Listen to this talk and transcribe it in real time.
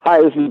Hi,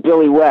 this is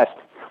Billy West.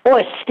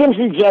 Or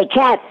Stimson J.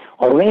 Cat.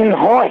 Or Lynn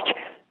Hort.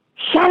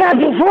 Shut up,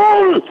 you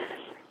fool!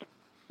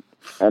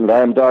 And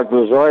I'm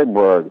Dr.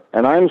 Zoidberg,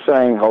 and I'm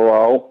saying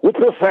hello with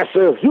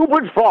Professor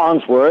Hubert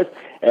Farnsworth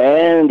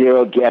and your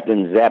old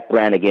Captain Zap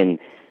Brannigan.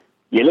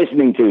 You're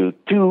listening to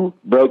Two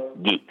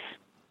Broke Geeks.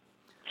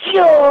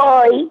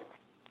 Joy!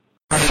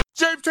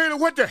 James Taylor,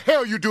 what the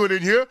hell you doing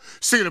in here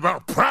singing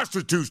about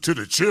prostitutes to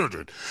the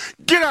children?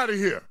 Get out of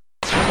here!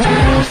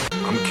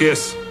 I'm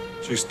Kiss.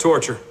 She's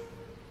torture.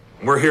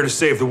 We're here to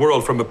save the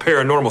world from a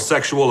paranormal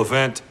sexual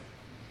event.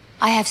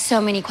 I have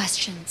so many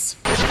questions.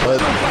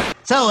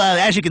 So,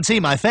 as you can see,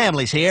 my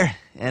family's here,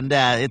 and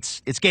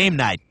it's game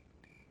night.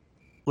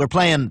 We're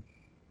playing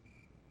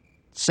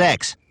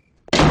sex.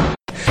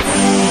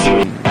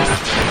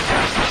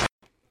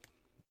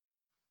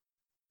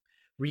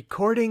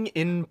 Recording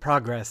in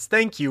progress.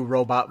 Thank you,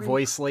 robot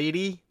voice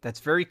lady. That's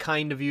very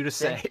kind of you to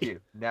say. Thank you.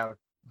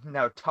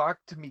 Now talk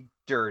to me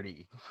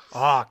dirty.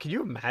 Oh, can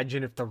you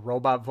imagine if the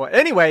robot voice...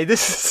 Anyway,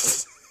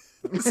 this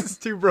is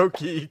Two Broke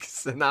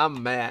Geeks, and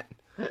I'm Matt.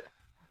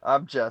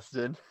 I'm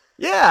Justin.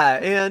 Yeah,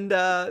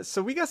 and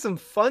so we got some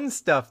fun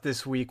stuff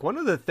this week. One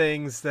of the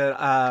things that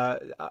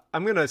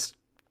I'm going to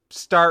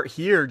start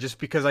here, just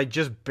because I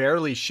just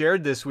barely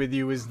shared this with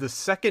you, is the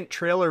second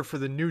trailer for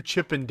the new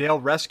Chip and Dale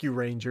Rescue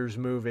Rangers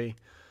movie.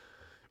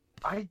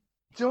 I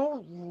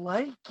don't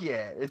like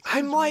it. It's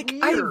I'm like,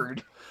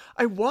 weird.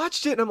 I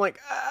watched it and I'm like,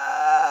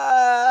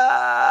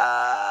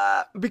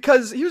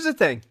 because here's the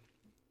thing.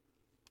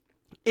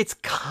 It's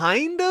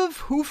kind of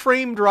Who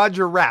Framed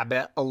Roger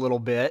Rabbit a little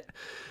bit.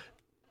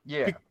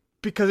 Yeah.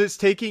 Because it's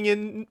taking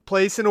in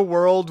place in a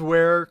world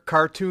where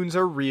cartoons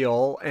are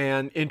real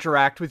and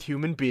interact with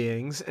human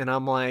beings. And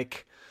I'm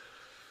like,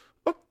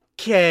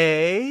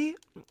 okay.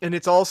 And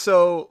it's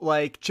also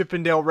like Chip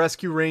and Dale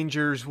Rescue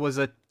Rangers was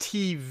a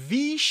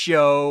TV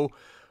show,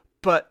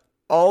 but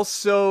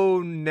also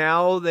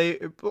now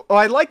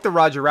I like the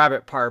Roger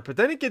Rabbit part, but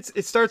then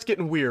it starts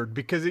getting weird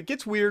because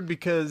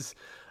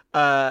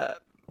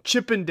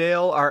Chip and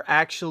Dale are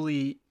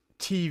actually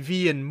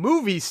TV and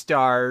movie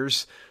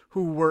stars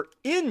who were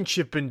in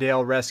Chip and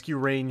Dale Rescue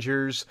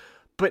Rangers,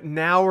 but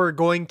now are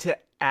going to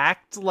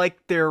act like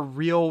they're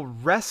real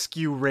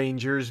rescue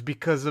rangers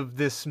because of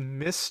this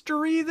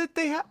mystery that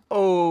they have.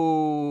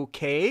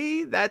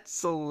 Okay,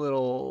 that's a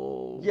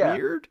little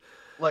weird.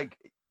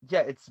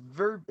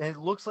 It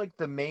looks like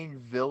the main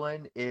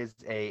villain is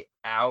a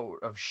out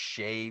of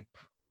shape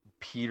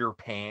Peter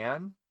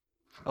Pan.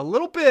 A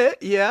little bit,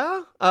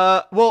 yeah.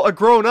 Well, a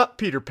grown up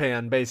Peter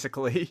Pan,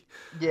 basically.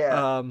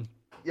 Yeah.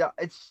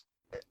 It's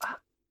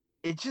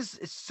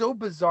so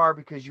bizarre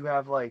because you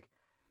have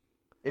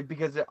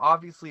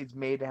obviously it's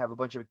made to have a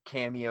bunch of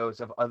cameos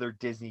of other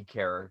Disney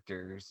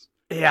characters.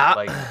 Yeah.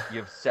 Like you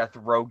have Seth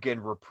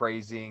Rogen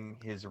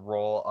reprising his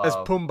role as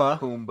of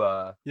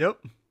Pumbaa. Yep.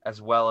 As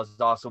well as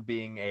also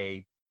being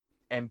a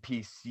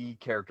NPC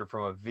character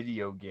from a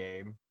video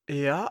game.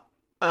 Yeah.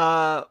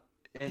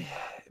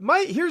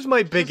 Here's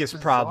my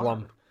biggest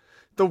problem.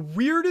 The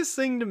weirdest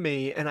thing to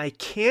me, and I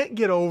can't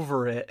get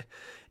over it,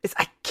 is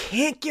I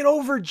can't get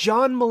over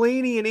John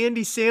Mulaney and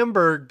Andy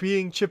Samberg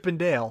being Chip and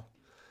Dale.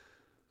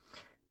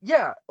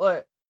 Yeah,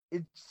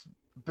 it's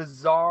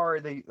bizarre.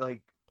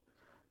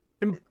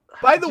 And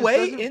by the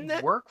way, in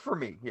that work for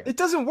me. Yeah. It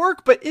doesn't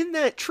work, but in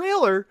that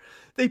trailer,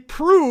 they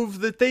prove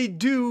that they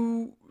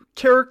do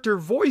character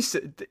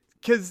voices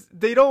because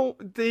they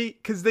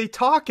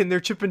talk in their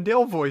Chip and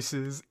Dale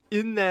voices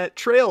in that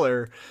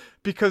trailer.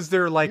 Because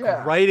they're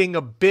writing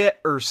a bit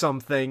or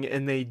something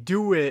and they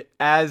do it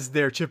as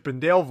their Chip and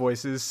Dale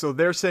voices. So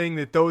they're saying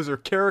that those are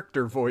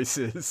character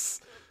voices.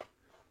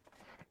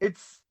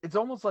 It's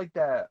almost like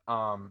that.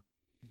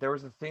 There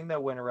was a thing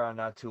that went around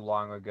not too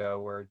long ago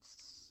where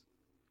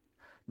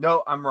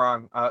no, I'm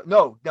wrong.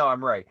 No,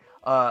 I'm right.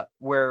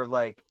 Where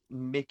like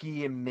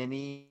Mickey and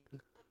Minnie,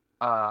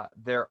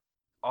 their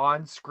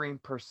on-screen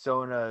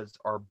personas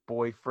are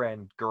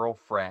boyfriend,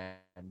 girlfriend,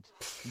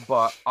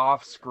 but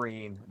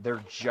off-screen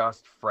they're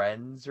just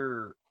friends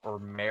or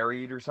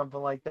married or something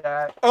like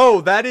that.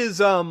 Oh, that is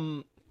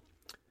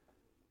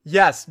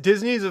yes,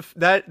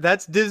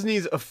 that's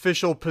Disney's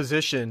official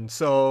position.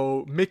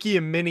 So Mickey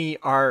and Minnie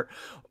are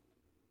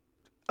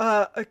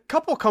a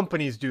couple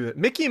companies do that.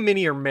 Mickey and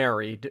Minnie are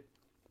married,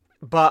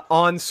 but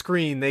on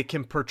screen they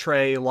can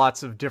portray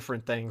lots of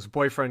different things,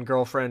 boyfriend,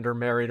 girlfriend, or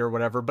married or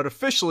whatever, but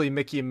officially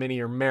Mickey and Minnie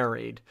are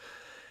married.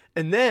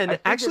 And then I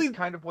think actually it's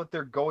kind of what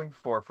they're going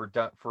for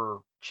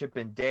Chip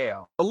and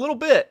Dale. A little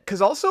bit,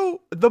 because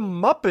also the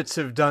Muppets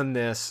have done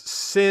this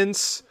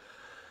since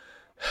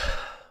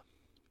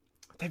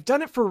they've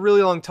done it for a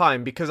really long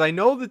time, because I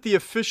know that the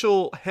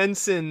official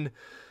Henson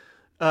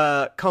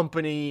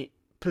company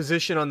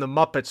position on the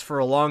Muppets for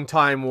a long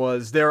time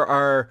was there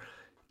are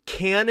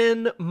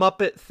canon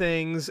Muppet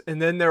things, and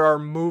then there are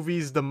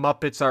movies the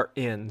Muppets are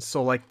in.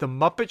 So like the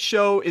Muppet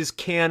Show is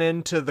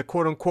canon to the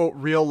quote-unquote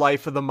real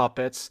life of the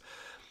Muppets.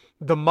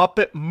 The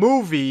Muppet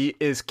movie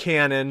is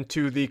canon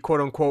to the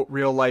quote-unquote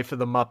real life of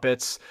the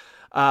Muppets.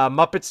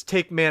 Muppets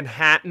Take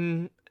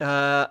Manhattan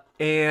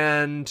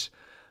and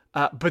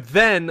But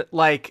then,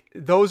 like,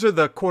 those are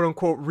the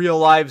quote-unquote real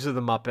lives of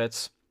the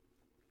Muppets.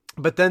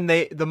 But then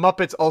the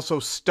Muppets also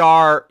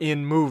star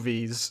in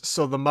movies.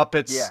 So the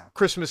Muppets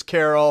Christmas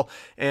Carol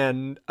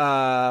and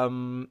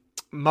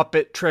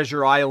Muppet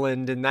Treasure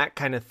Island and that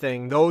kind of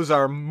thing. Those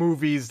are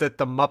movies that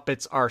the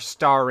Muppets are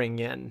starring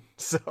in.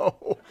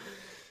 So,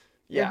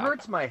 yeah. It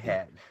hurts my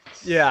head.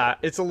 Yeah,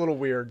 it's a little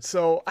weird.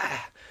 So,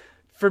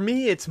 for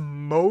me, it's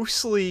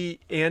mostly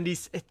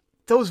Andy's...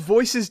 Those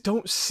voices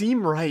don't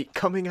seem right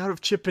coming out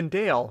of Chip and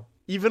Dale,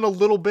 even a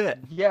little bit.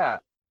 Yeah.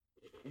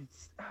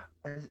 It's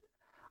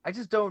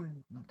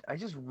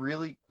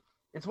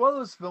one of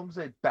those films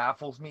that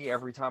baffles me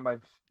every time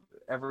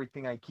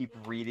everything I keep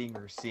reading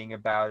or seeing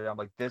about it. I'm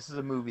like, this is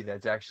a movie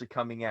that's actually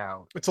coming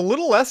out. It's a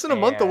little less than a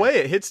month away.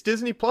 It hits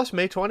Disney Plus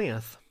May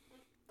 20th.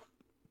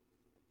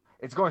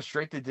 It's going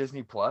straight to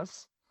Disney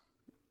Plus?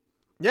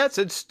 Yeah,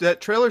 that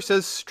trailer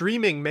says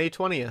streaming May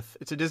 20th.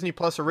 It's a Disney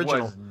Plus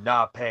original. Was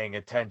not paying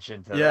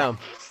attention to that.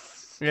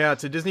 Yeah,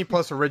 it's a Disney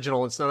Plus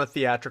original. It's not a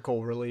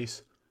theatrical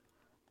release.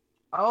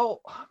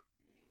 Oh,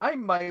 I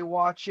might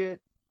watch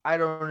it. I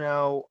don't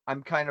know.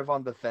 I'm kind of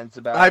on the fence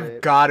about it.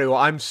 I've got to.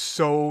 I'm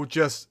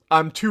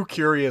too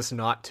curious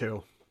not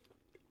to.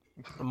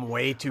 I'm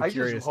way too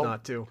curious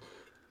not to.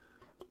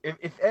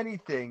 If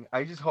anything,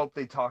 I just hope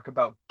they talk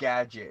about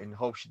Gadget and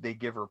hope they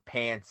give her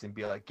pants and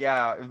be like,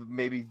 yeah,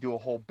 maybe do a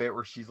whole bit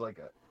where she's like,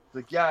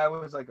 I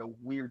was like a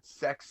weird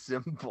sex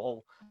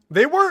symbol.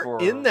 They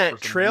weren't in that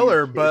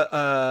trailer,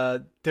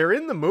 but they're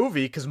in the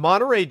movie because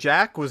Monterey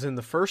Jack was in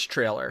the first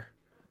trailer.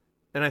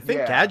 And I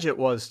think Gadget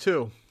was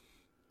too.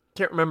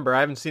 Can't remember.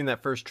 I haven't seen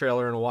that first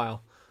trailer in a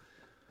while.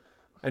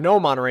 I know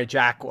Monterey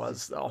Jack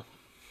was, though.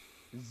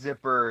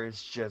 Zipper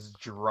is just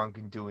drunk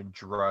and doing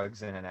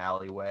drugs in an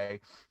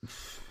alleyway.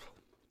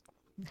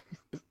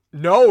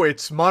 No,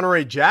 it's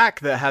Monterey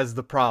Jack that has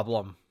the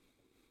problem.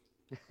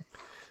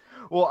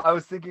 Well, I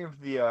was thinking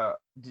of the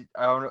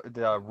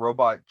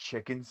Robot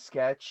Chicken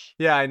sketch.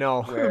 Yeah, I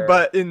know.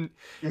 But in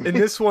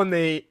this one,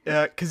 they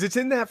because it's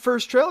in that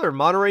first trailer,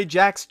 Monterey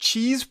Jack's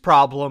cheese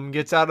problem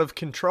gets out of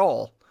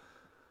control.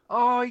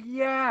 Oh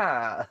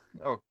yeah.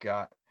 Oh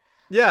god.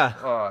 Yeah.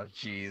 Oh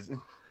jeez.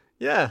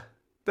 Yeah.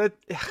 That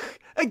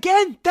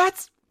again.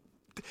 That's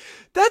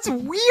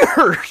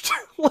weird.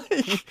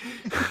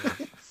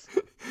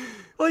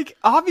 Like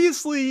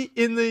obviously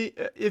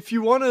if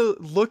you want to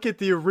look at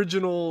the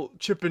original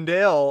Chip and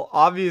Dale,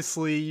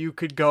 obviously you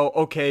could go,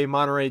 okay,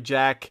 Monterey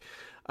Jack,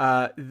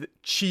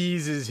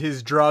 cheese is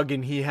his drug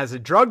and he has a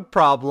drug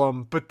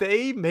problem, but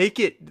they make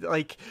it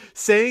like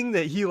saying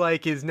that he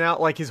like is now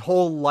like his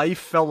whole life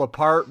fell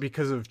apart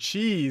because of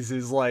cheese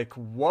is like,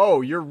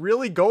 whoa, you're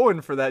really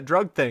going for that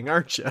drug thing,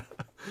 aren't you?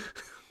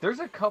 There's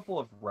a couple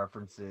of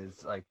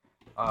references like,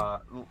 I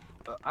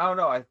don't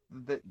know,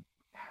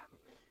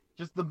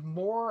 just the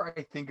more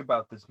I think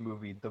about this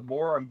movie, the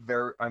more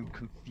I'm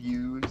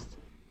confused,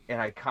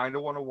 and I kind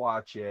of want to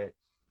watch it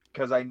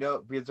because I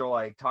know because they're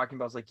like talking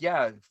about it's like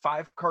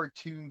 5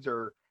 cartoons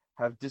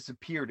have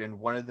disappeared and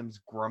one of them's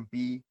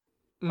Grumpy,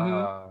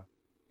 and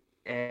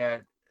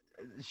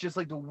it's just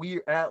like the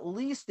weird. At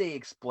least they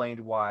explained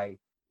why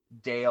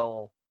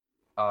Dale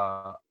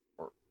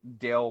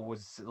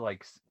was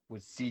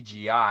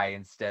CGI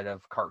instead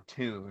of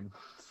cartoon.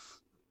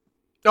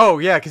 Oh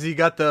yeah, because he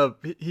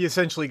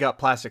essentially got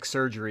plastic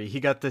surgery. He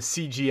got the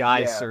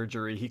CGI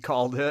surgery, he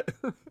called it.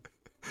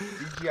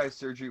 CGI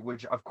surgery,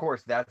 which of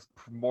course that's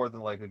more than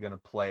likely going to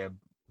play a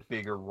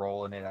bigger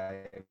role in it,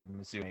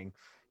 I'm assuming.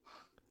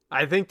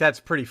 I think that's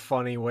pretty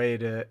funny way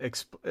to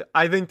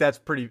I think that's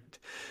pretty...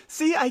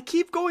 See, I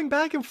keep going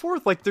back and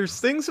forth. Like, there's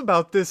things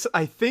about this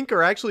I think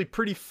are actually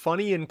pretty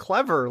funny and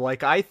clever.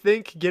 Like, I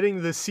think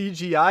getting the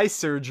CGI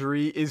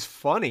surgery is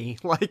funny.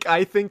 Like,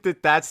 I think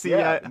that's the...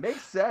 Yeah, it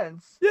makes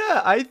sense.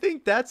 Yeah, I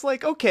think that's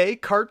like, okay,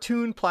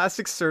 cartoon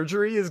plastic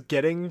surgery is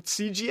getting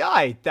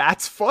CGI.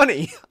 That's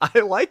funny. I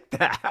like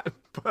that.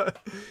 But,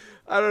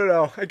 I don't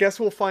know. I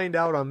guess we'll find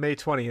out on May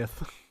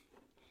 20th.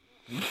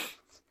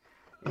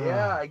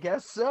 Yeah, I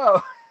guess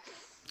so.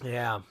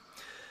 Yeah.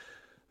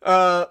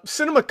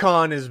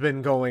 CinemaCon has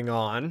been going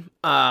on,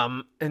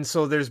 and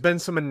so there's been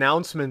some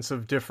announcements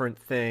of different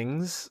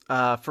things.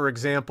 For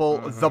example,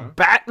 the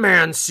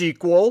Batman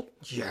sequel.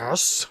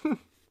 Yes.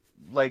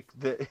 like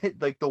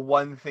the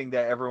one thing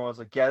that everyone was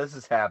like, yeah, this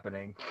is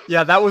happening.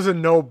 Yeah, that was a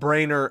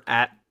no-brainer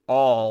at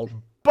all.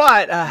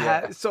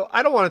 But, so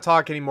I don't want to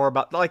talk anymore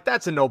about, like,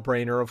 that's a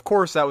no-brainer. Of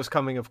course that was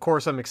coming. Of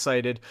course I'm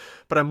excited.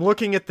 But I'm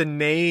looking at the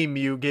name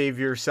you gave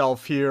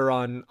yourself here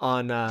on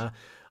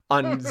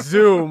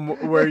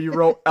Zoom where you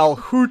wrote El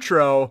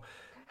Hutro.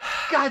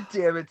 God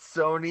damn it,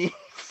 Sony.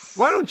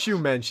 Why don't you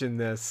mention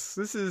this?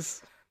 This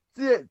is...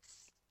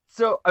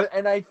 So,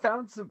 and I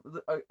found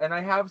and I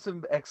have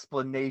some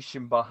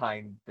explanation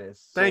behind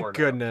this. Thank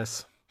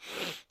goodness.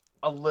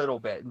 A little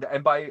bit.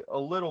 And by a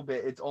little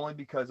bit, it's only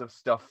because of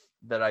stuff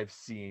that I've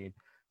seen.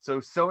 So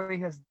Sony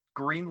has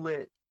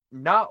greenlit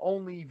not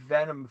only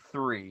Venom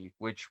 3,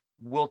 which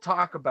we'll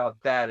talk about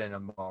that in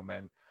a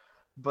moment,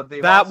 but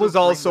they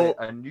also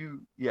a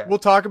new... Yeah. We'll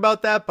talk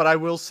about that, but I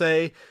will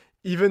say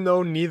even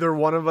though neither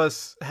one of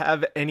us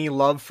have any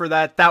love for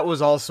that, that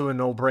was also a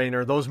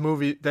no-brainer. Those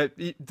movies,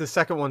 the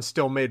second one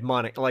still made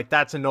money. Like,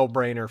 that's a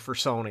no-brainer for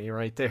Sony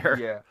right there.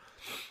 Yeah.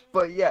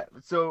 But yeah,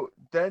 so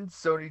then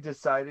Sony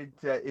decided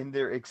that in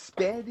their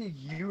expanded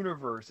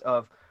universe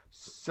of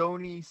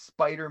Sony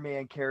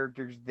Spider-Man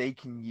characters they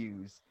can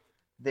use,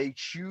 they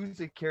choose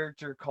a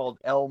character called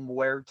El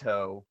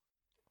Muerto,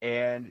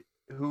 and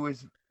who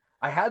is,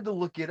 I had to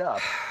look it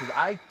up because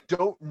I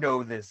don't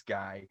know this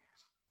guy,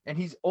 and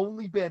he's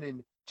only been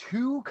in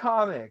 2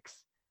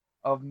 comics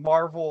of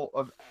Marvel,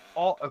 of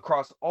all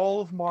across all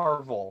of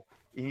Marvel.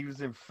 And he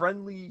was in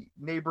Friendly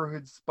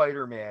Neighborhood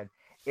Spider-Man,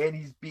 and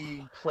he's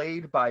being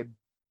played by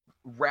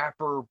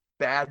rapper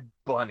Bad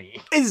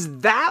Bunny. Is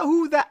that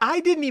who that? I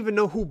didn't even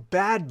know who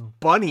Bad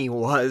Bunny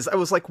was. I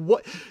was like,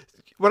 what?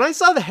 When I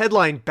saw the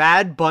headline,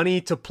 Bad Bunny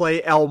to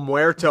play El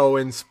Muerto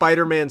in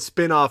Spider-Man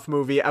spin-off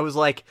movie, I was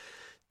like,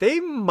 they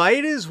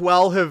might as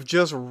well have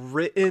just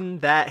written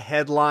that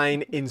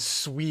headline in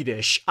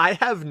Swedish. I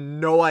have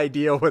no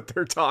idea what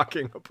they're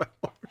talking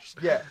about.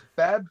 Yeah,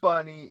 Bad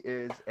Bunny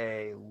is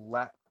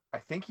I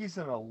think he's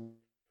an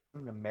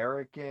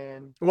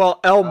American.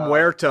 Well, El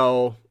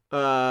Muerto.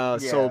 yeah.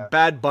 So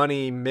Bad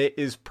Bunny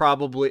is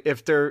probably,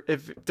 if they're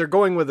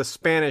going with a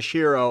Spanish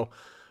hero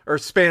or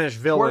Spanish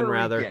villain Puerto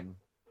rather. Rican.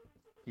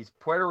 He's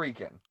Puerto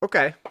Rican.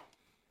 Okay.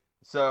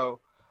 So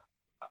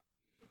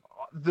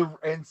the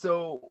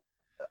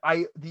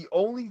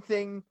only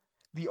thing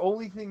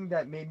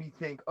that made me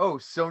think, oh,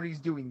 Sony's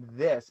doing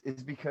this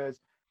is because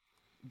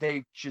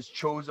they just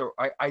chose, or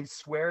I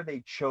swear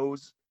they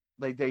chose,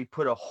 like, they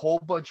put a whole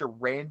bunch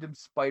of random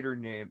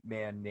Spider-Man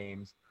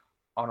names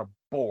on a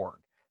board.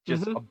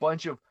 Just a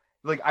bunch of,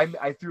 like,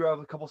 I threw out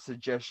a couple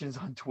suggestions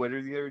on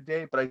Twitter the other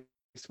day, but I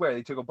swear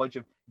they took a bunch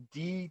of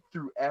D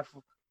through F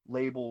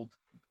labeled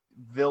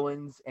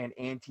villains and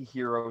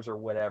anti-heroes or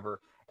whatever,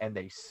 and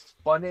they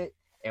spun it,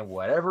 and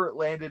whatever it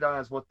landed on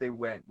is what they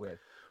went with.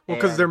 Well,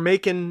 because they're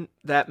making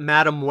that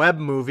Madam Web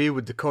movie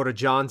with Dakota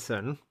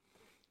Johnson,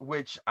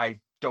 which I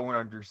don't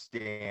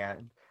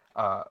understand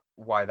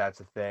why that's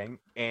a thing.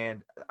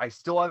 And I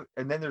still have,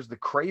 and then there's the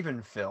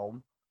Craven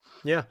film.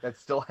 Yeah, that's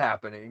still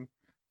happening.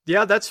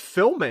 Yeah, that's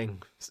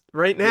filming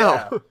right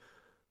now.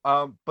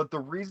 Yeah. But the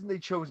reason they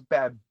chose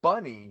Bad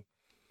Bunny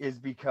is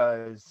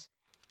because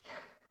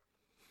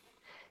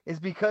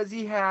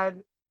he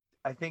had,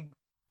 I think,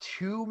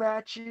 2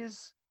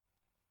 matches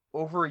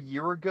over a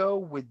year ago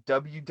with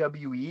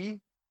WWE.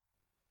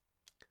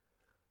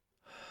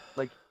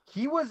 Like,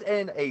 he was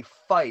in a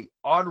fight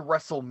on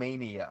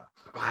WrestleMania.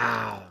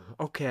 Wow.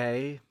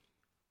 Okay.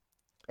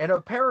 And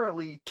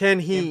apparently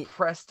he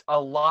impressed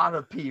a lot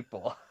of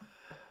people.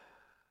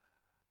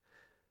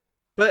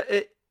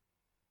 But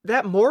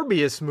that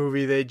Morbius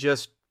movie they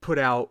just put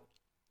out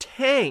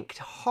tanked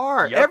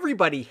hard. Yep.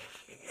 Everybody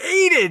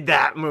hated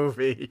that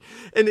movie,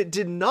 and it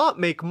did not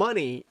make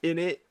money.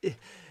 And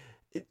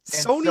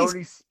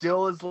Sony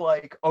still is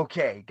like,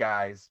 okay,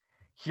 guys,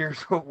 here's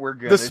what we're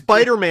gonna do. The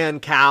Spider-Man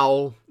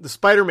cow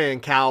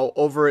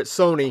over at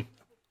Sony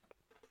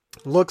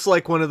looks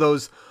like one of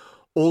those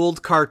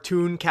old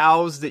cartoon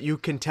cows that you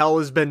can tell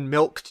has been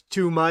milked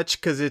too much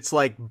because it's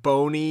like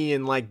bony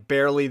and like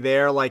barely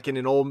there, like in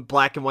an old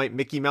black and white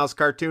Mickey Mouse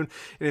cartoon,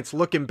 and it's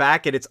looking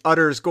back at its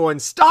udders going,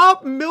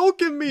 "Stop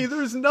milking me,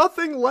 there's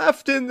nothing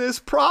left in this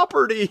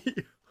property."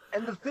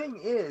 And the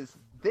thing is,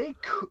 they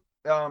could,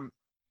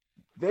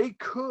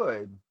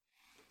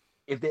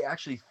 if they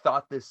actually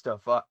thought this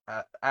stuff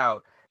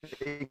out,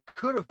 they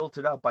could have built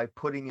it up by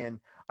putting in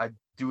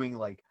doing,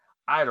 like,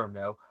 I don't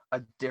know,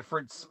 a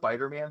different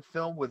Spider-Man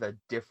film with a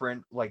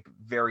different, like,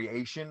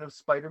 variation of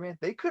Spider-Man.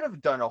 They could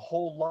have done a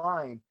whole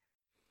line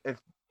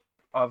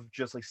of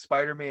just like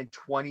Spider-Man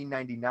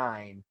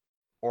 2099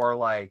 or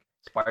like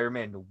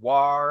Spider-Man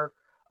Noir.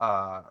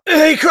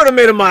 They could have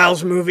made a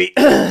Miles movie.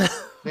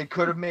 They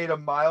could have made a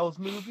Miles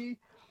movie.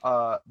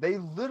 They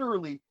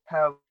literally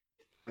have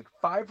like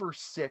 5 or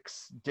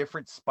 6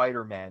 different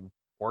Spider-Men,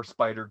 or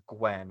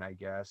Spider-Gwen, I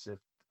guess. If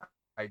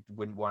I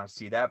wouldn't want to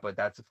see that, but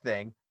that's a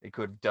thing they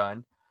could have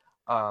done.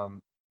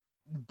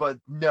 But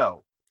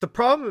no. The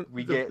problem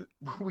we get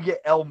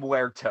El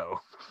Muerto.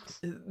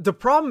 The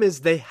problem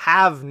is they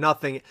have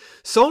nothing.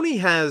 Sony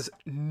has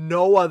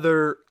no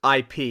other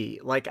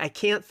IP. Like, I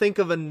can't think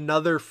of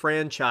another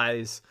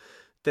franchise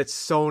that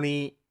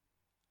Sony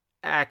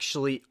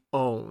actually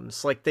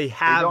owns. Like, they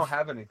don't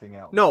have anything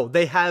else. No,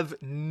 they have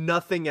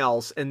nothing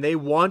else, and they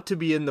want to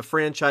be in the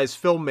franchise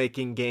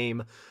filmmaking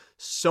game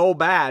so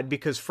bad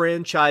because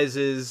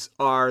franchises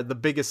are the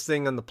biggest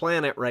thing on the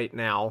planet right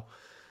now,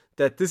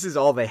 that this is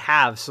all they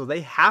have. So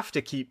they have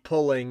to keep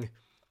pulling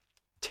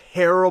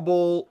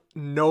terrible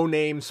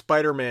no-name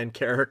Spider-Man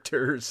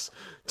characters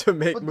to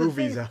make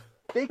movies.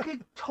 They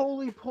could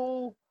totally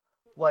pull,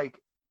 like,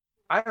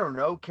 I don't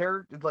know,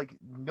 like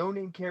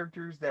no-name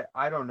characters that,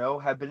 I don't know,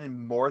 have been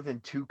in more than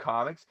 2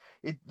 comics.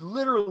 It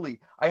literally,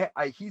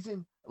 he's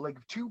in like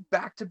 2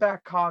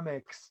 back-to-back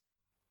comics,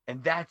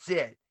 and that's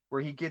it.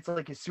 Where he gets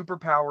like his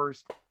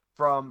superpowers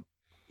from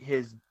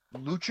his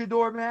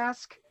luchador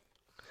mask.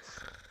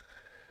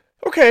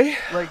 Okay.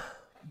 Like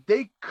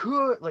they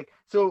could like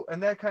so,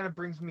 and that kind of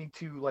brings me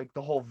to like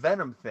the whole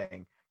Venom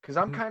thing because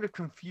I'm kind of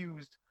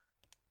confused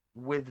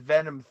with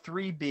Venom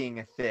 3 being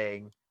a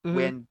thing Mhm.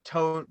 when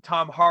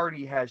Tom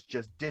Hardy has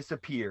just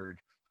disappeared,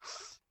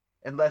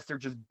 unless they're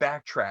just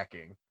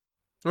backtracking.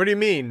 What do you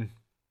mean?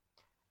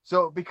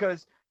 So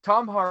because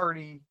Tom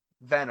Hardy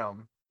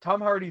Venom,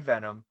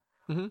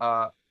 Mhm.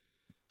 uh,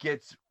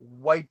 gets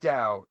wiped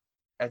out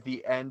at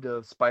the end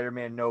of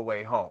Spider-Man No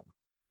Way Home.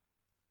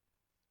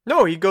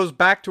 No, he goes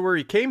back to where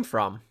he came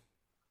from.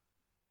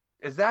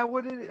 Is that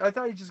what it is? I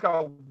thought he just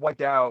got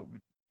wiped out.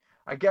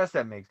 I guess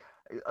that makes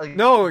like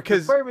No,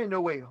 the Spider-Man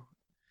No Way Home.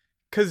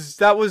 because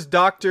that was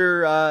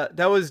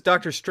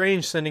Doctor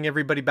Strange sending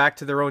everybody back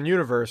to their own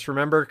universe.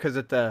 Remember? Because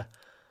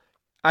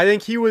I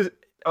think he was.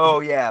 Oh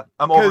yeah,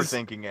 I'm 'cause-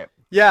 overthinking it.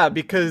 Yeah,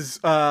 because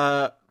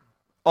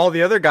all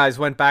the other guys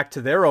went back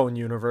to their own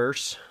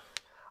universe.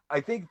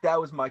 I think that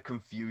was my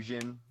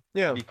confusion.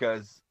 Yeah.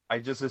 Because I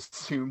just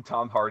assumed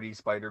Tom Hardy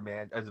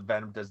Spider-Man as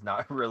Venom does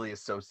not really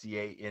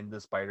associate in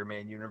the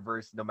Spider-Man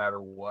universe, no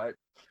matter what.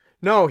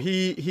 No,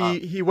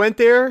 he went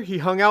there. He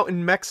hung out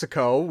in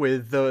Mexico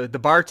with the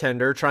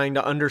bartender, trying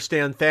to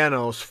understand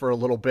Thanos for a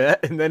little bit,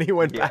 and then he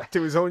went Yeah. back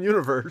to his own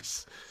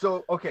universe.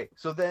 So okay,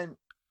 so then,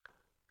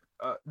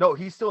 no,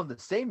 he's still in the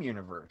same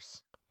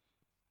universe.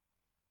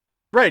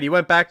 Right, he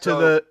went back to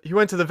So-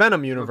 the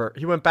Venom universe.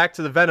 He went back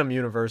to the Venom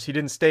universe. He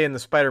didn't stay in the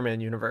Spider-Man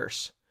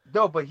universe.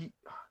 No, but he.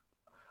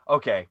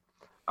 Okay,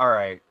 all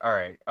right,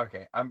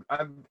 okay.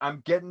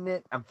 I'm getting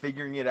it. I'm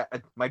figuring it out.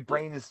 My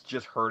brain is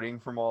just hurting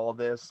from all of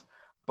this.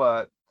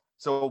 But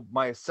so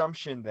my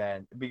assumption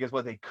then, because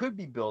what they could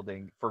be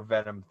building for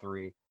Venom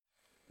 3,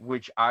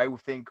 which I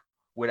think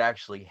would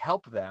actually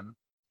help them,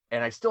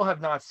 and I still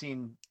have not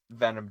seen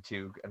Venom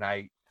 2,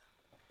 and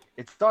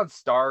it's on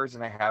Stars,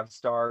 and I have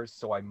Stars,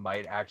 so I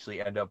might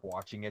actually end up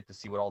watching it to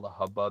see what all the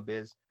hubbub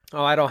is.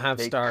 Oh, I don't have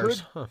They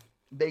stars. could-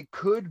 They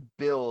could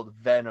build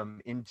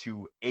Venom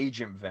into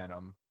Agent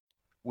Venom,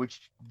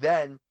 which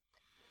then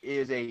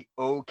is a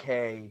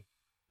okay,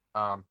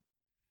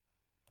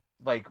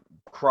 like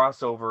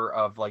crossover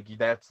of like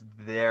that's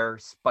their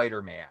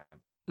Spider-Man.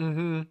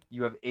 Mm-hmm.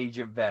 You have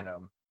Agent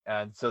Venom,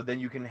 and so then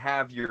you can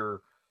have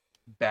your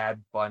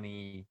Bad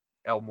Bunny,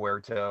 El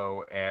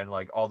Muerto, and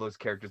like all those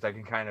characters that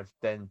can kind of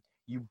then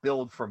you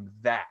build from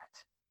that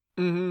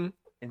Mm-hmm.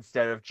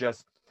 instead of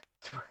just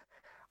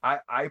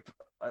I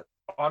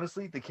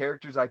honestly the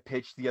characters I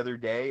pitched the other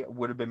day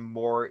would have been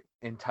more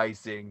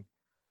enticing,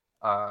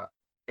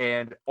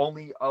 and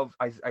only of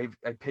I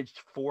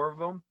pitched 4 of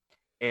them,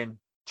 and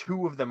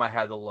 2 of them I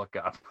had to look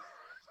up.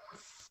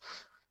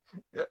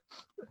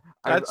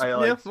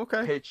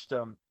 Okay. Pitched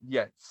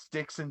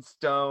Sticks and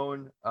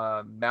Stone,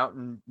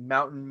 Mountain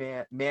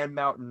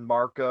Mountain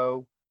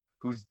Marco,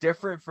 who's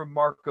different from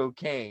Marco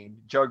Kane,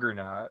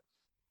 Juggernaut,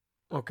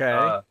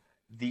 Okay.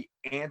 The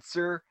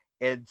Answer,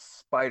 and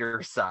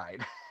Spider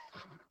Side.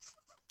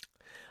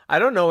 I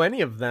don't know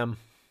any of them.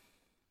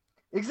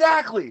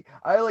 Exactly.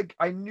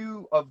 I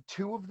knew of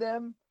 2 of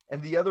them,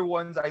 and the other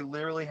ones I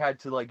literally had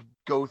to like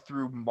go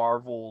through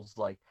Marvel's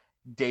like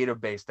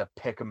database to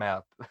pick them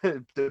out.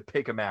 To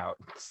pick them out.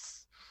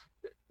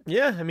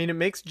 Yeah, I mean, it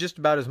makes just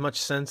about as much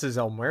sense as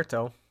El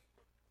Muerto.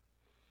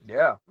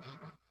 Yeah.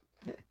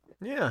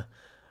 Yeah.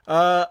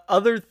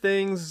 Other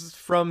things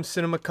from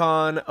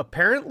CinemaCon.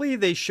 Apparently,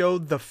 they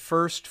showed the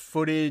first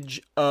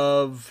footage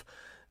of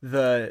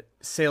the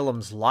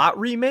Salem's Lot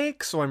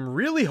remake, so I'm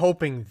really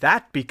hoping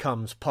that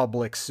becomes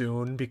public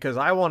soon because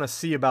I want to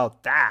see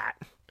about that.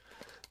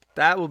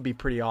 That would be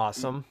pretty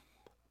awesome.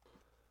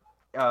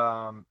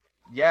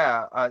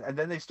 Yeah, and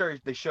then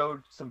they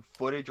showed some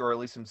footage or at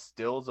least some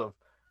stills of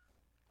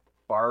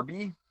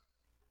Barbie.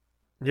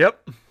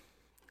 Yep.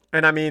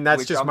 And I mean,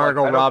 that's which just I'm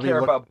Margot like, I don't Robbie. care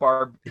about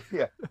Barbie.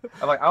 Yeah,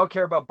 I'm like, I don't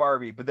care about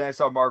Barbie, but then I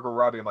saw Margot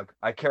Robbie. I'm like,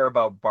 I care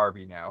about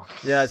Barbie now.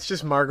 Yeah, it's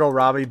just Margot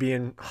Robbie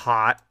being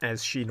hot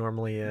as she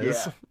normally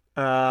is.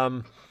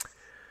 Yeah.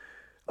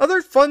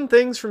 Other fun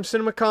things from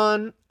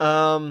CinemaCon.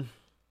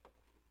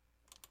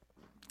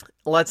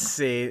 Let's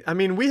see. I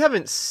mean, we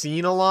haven't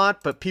seen a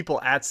lot, but people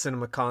at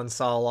CinemaCon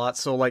saw a lot.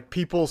 So, like,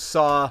 people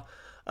saw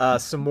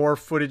some more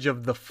footage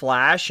of The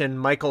Flash, and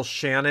Michael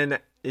Shannon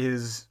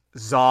is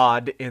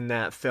Zod in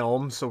that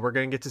film. So we're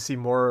going to get to see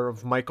more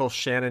of Michael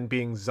Shannon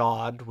being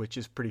Zod, which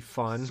is pretty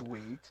fun.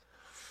 Sweet.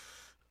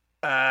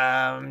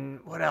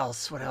 What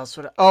else?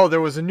 Oh, there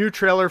was a new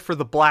trailer for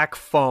The Black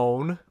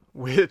Phone,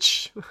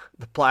 which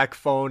The Black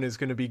Phone is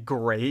going to be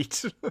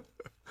great.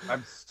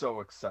 I'm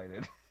so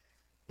excited.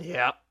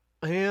 Yeah.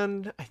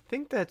 And I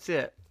think that's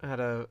it out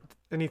of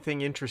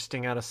anything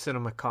interesting out of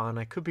CinemaCon.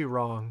 I could be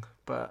wrong,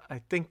 but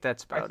I think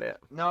that's about it.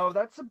 No,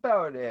 that's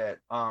about it.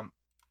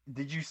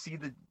 Did you see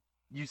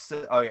you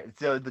said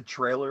the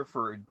trailer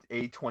for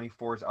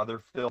A24's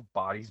other film,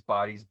 Bodies,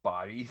 Bodies,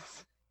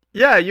 Bodies?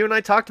 Yeah, you and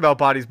I talked about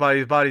Bodies,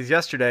 Bodies, Bodies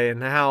yesterday,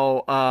 and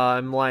how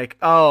I'm like,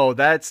 oh,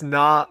 that's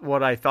not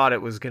what I thought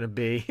it was going to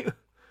be.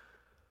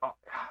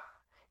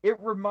 It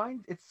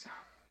reminds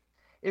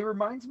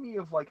me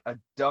of like a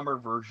dumber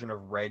version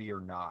of Ready or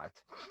Not.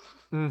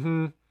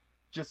 Mm-hmm.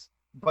 Just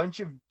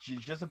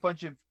just a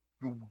bunch of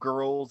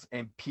girls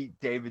and Pete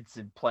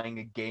Davidson playing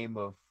a game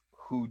of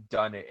who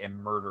done it and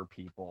murder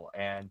people,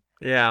 and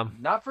Yeah.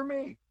 not for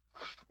me,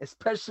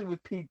 especially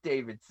with Pete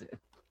Davidson.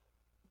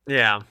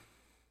 Yeah.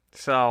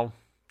 So,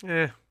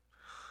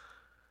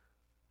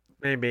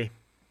 maybe.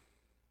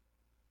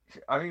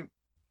 I mean,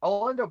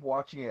 I'll end up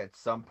watching it at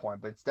some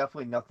point, but it's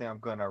definitely nothing I'm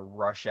gonna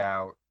rush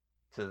out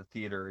to the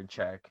theater and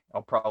check.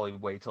 I'll probably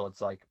wait till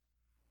it's like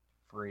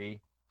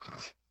free.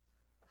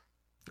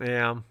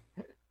 Yeah.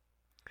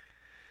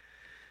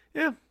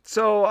 Yeah.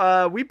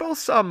 So, we both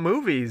saw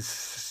movies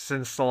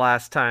since the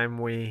last time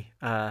we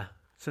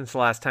talked.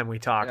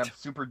 And I'm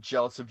super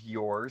jealous of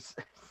yours.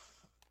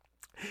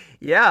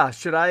 Yeah,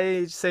 should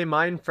I say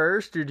mine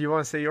first, or do you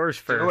want to say yours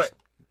Do first? it.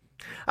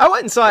 I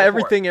went and saw Go for it.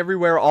 Everything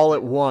Everywhere All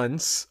at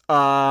Once,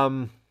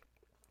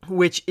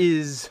 which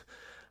is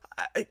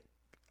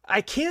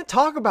I can't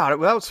talk about it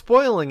without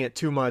spoiling it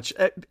too much.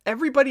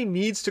 Everybody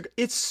needs to.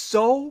 It's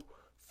so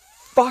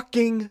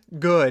fucking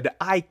good.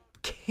 I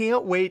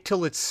can't wait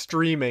till it's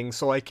streaming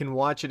so I can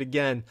watch it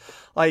again.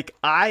 Like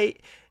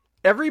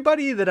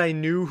everybody that I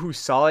knew who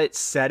saw it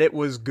said it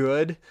was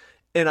good,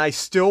 and I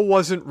still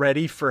wasn't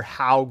ready for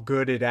how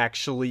good it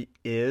actually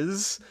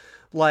is.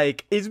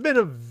 Like, it's been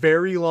a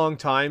very long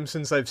time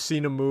since I've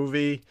seen a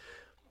movie.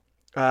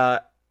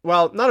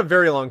 Well, not a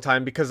very long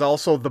time, because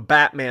also The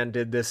Batman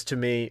did this to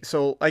me.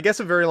 So I guess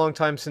a very long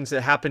time since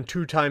it happened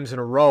 2 times in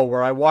a row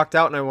where I walked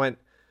out and I went,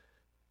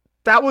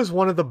 that was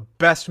one of the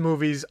best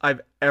movies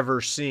I've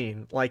ever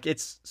seen. Like,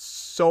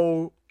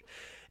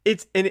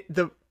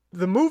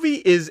 the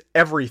movie is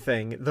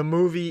everything. The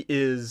movie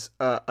is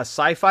a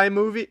sci-fi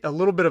movie, a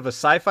little bit of a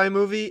sci-fi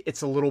movie.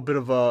 It's a little bit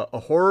of a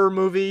horror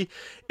movie.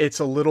 It's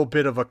a little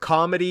bit of a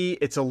comedy.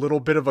 It's a little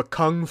bit of a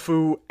kung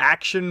fu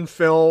action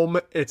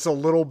film. It's a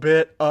little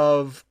bit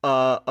of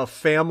a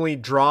family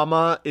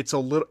drama.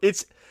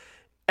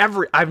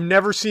 I've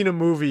never seen a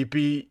movie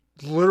be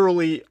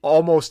literally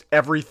almost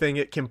everything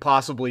it can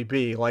possibly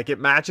be. Like, it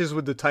matches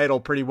with the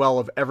title pretty well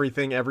of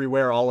Everything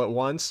Everywhere All at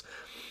Once.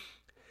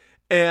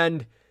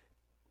 And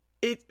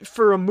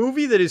for a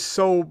movie that is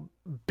so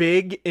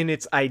big in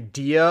its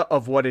idea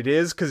of what it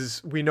is,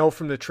 because we know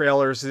from the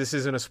trailers, this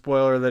isn't a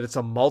spoiler, that it's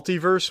a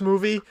multiverse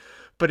movie,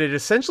 but it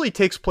essentially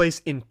takes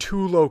place in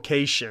 2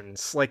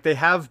 locations. Like, they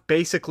have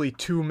basically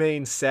 2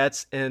 main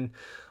sets, and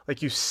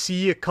like, you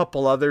see a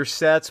couple other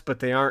sets, but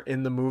they aren't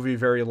in the movie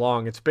very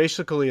long. It's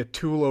basically a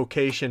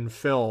 2-location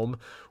film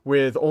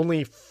with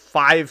only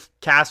 5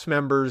 cast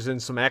members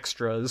and some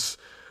extras.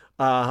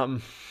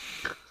 Michelle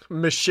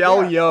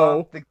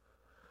Yeoh.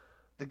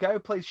 The guy who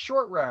plays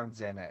Short Rounds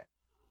in it.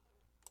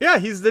 Yeah,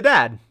 he's the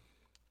dad.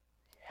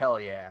 Hell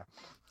yeah.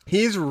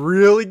 He's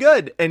really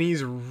good, and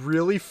he's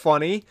really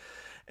funny.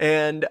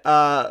 And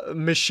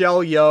Michelle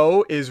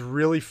Yeoh is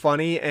really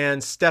funny.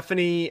 And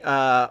Stephanie,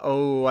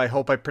 I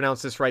hope I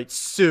pronounce this right,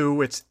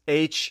 Sue. It's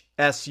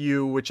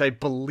H-S-U, which I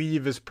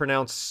believe is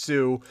pronounced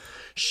Sue.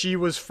 She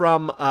was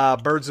from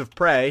Birds of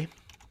Prey.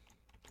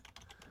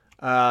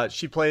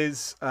 She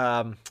plays,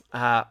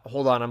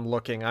 hold on, I'm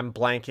looking. I'm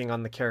blanking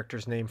on the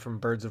character's name from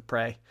Birds of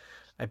Prey.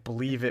 I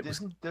believe it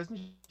was Doesn't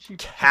she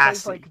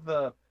Cassie. plays like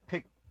the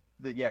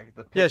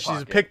pickpocket. Yeah,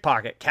 she's a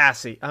pickpocket,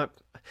 Cassie.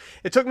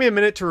 It took me a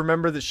minute to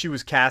remember that she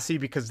was Cassie,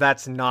 because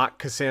that's not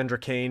Cassandra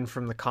Cain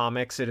from the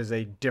comics. It is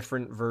a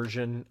different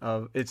version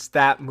it's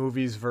that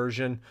movie's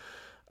version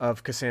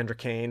of Cassandra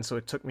Cain. So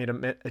it took me a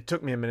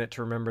minute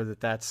to remember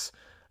that that's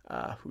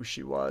who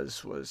she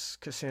was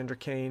Cassandra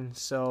Cain.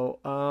 So,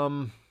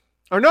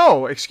 or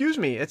no, excuse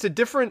me. It's a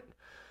different.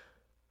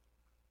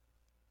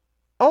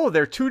 Oh,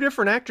 they're 2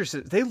 different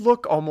actresses. They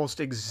look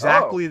almost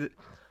exactly.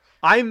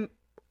 Oh.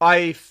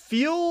 I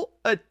feel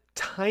a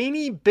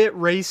tiny bit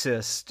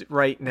racist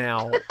right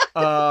now.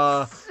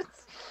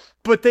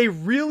 But they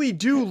really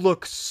do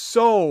look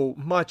so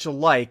much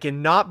alike,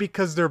 and not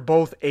because they're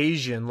both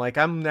Asian. Like,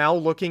 I'm now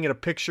looking at a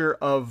picture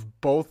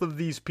of both of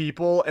these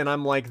people, and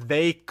I'm like,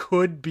 they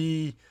could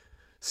be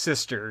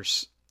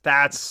sisters.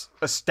 That's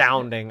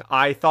astounding.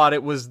 I thought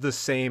it was the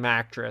same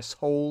actress.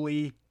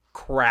 Holy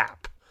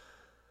crap.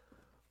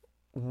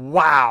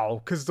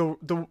 Wow. Because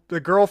the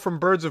girl from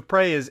Birds of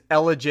Prey is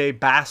Ella J.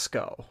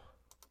 Basco.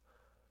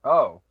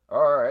 Oh,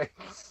 all right.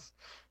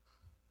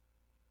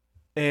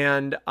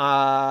 And,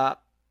 wow.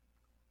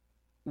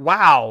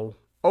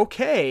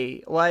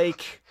 Okay.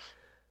 Like,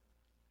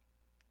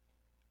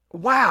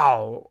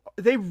 wow.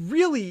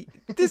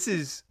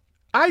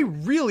 I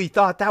really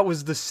thought that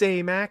was the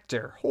same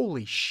actor.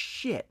 Holy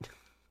shit.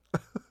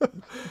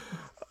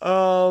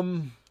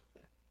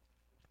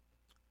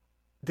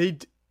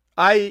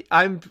 I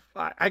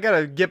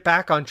gotta get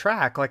back on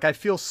track. Like, I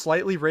feel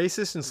slightly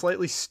racist and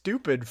slightly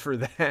stupid for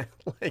that.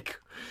 Like,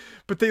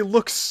 but they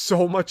look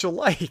so much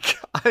alike.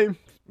 I'm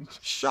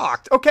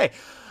shocked. Okay.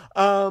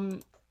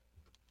 And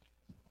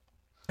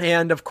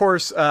of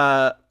course,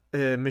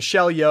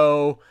 Michelle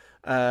Yeoh,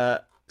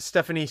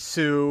 Stephanie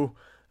Sue,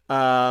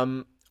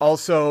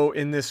 also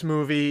in this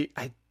movie.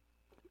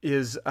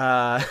 is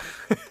a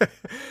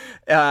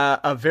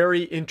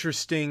very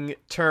interesting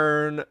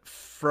turn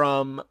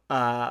from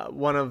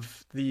one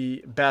of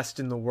the best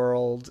in the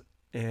world,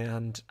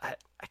 and I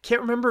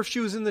can't remember if she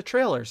was in the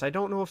trailers. I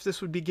don't know if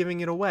this would be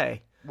giving it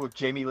away. Well,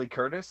 Jamie Lee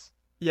Curtis.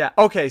 Yeah.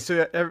 Okay.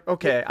 So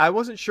okay, I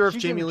wasn't sure if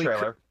She's Jamie in the Lee.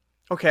 trailer.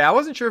 Okay, I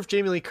wasn't sure if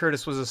Jamie Lee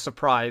Curtis was a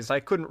surprise. I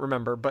couldn't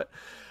remember, but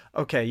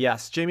okay,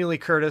 yes, Jamie Lee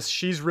Curtis.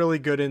 She's really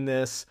good in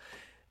this,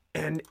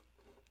 and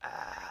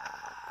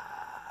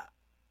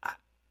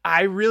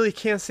I really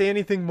can't say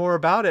anything more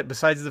about it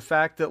besides the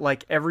fact that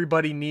like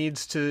everybody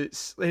needs to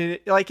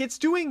like it's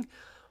doing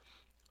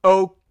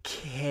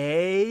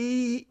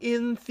okay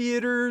in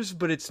theaters,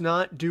 but it's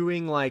not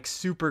doing like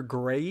super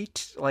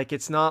great. Like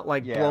it's not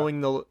like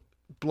blowing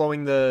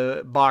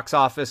the box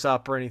office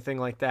up or anything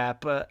like that.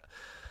 But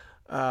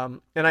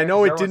and I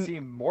know it didn't.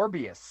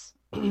 Morbius.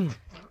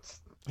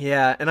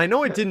 Yeah, and I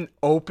know it didn't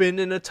open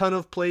in a ton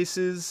of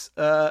places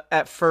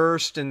at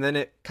first, and then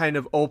it kind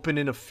of opened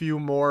in a few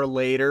more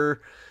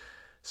later.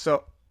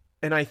 So,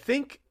 and I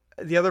think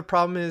the other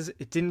problem is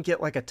it didn't get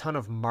like a ton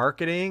of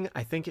marketing.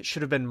 I think it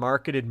should have been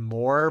marketed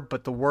more,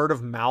 but the word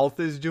of mouth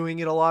is doing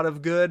it a lot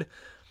of good.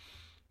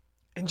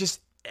 And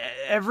just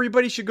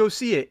everybody should go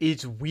see it.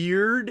 It's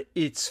weird,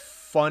 it's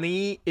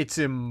funny, it's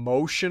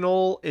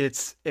emotional,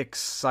 it's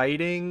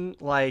exciting.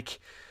 Like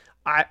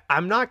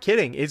I'm not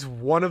kidding. It's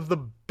one of the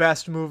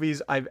best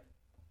movies I've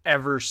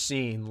ever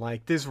seen.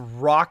 Like this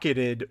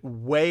rocketed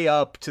way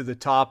up to the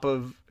top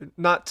of,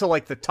 not to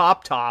like the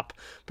top,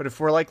 but if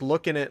we're like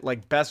looking at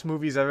like best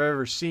movies I've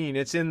ever seen,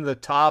 it's in the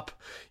top.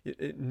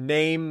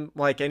 Name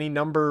like any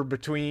number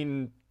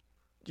between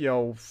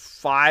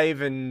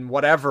 5 and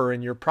whatever,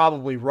 and you're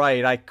probably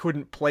right. I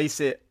couldn't place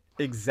it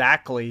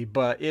exactly,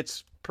 but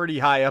it's pretty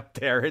high up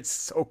there. It's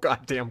so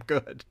goddamn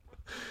good.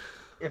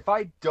 If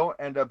I don't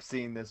end up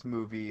seeing this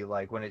movie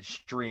like when it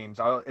streams,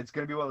 it's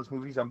gonna be one of those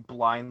movies I'm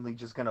blindly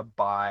just gonna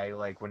buy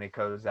like when it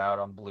goes out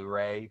on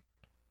Blu-ray.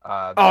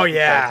 Oh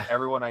yeah,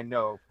 everyone I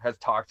know has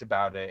talked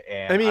about it,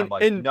 and I mean, I'm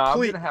like, no,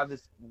 I'm gonna have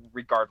this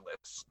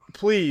regardless.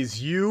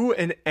 Please, you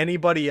and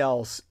anybody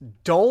else,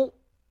 don't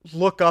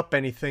look up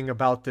anything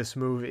about this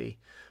movie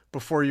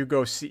before you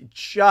go see.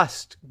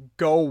 Just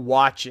go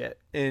watch it,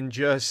 and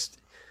just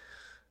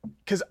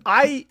because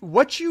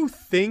what you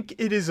think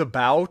it is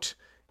about,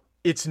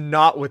 it's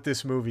not what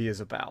this movie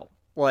is about.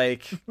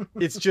 Like,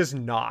 it's just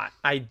not.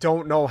 I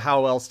don't know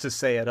how else to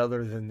say it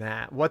other than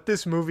that. What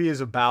this movie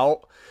is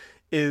about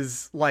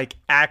is like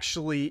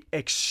actually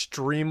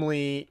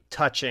extremely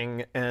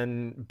touching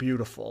and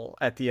beautiful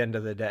at the end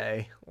of the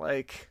day.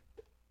 Like,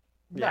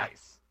 yeah,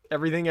 nice.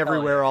 Everything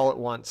everywhere all at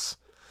once.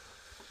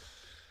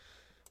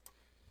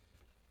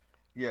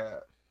 Yeah.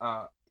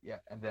 Yeah.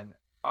 And then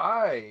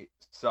I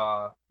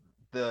saw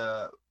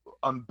The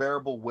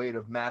Unbearable Weight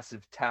of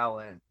Massive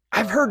Talent.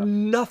 I've heard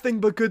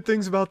nothing but good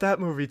things about that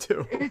movie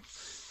too. It's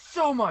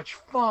so much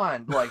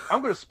fun. Like,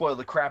 I'm going to spoil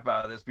the crap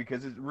out of this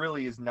because it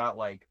really is not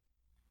like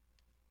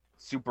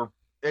super,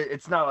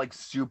 it's not like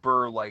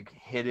super like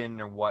hidden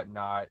or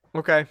whatnot.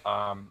 Okay.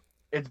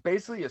 It's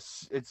basically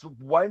it's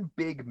one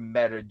big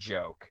meta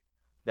joke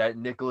that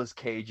Nicolas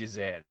Cage is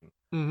in.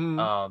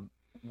 Mm-hmm.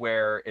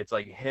 Where it's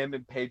like him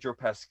and Pedro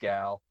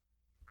Pascal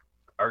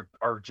are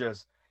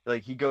just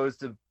like,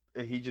 so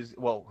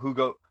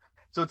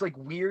it's like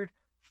weird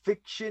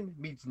fiction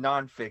meets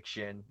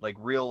nonfiction, like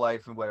real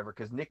life and whatever,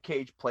 because Nick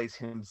Cage plays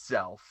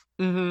himself.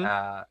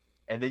 Mm-hmm.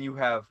 And then you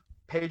have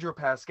Pedro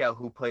Pascal,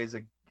 who plays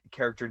a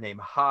character named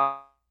Javi,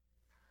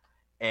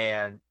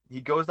 and he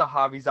goes to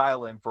Javi's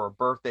island for a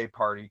birthday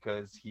party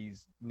because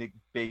he's the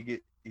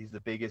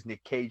biggest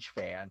Nick Cage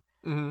fan.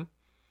 Mm-hmm.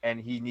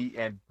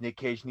 And Nick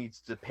Cage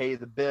needs to pay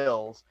the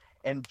bills,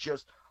 and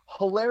just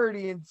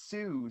hilarity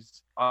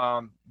ensues.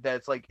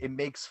 That's like, it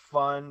makes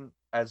fun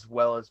as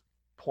well as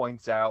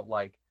points out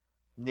like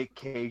Nick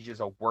Cage is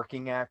a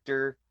working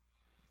actor,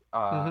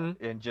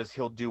 and just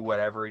he'll do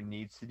whatever he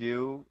needs to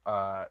do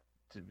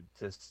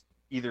to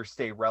either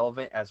stay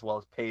relevant as well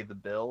as pay the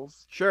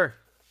bills. Sure.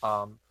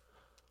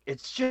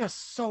 It's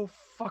just so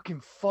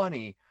fucking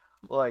funny.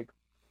 Like,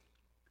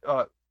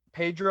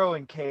 Pedro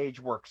and Cage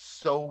work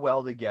so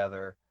well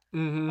together.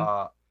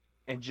 Mm-hmm.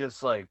 And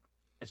just like,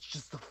 it's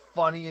just the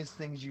funniest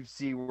things you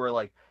see, where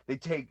like they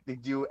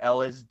do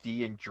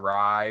LSD and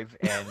drive,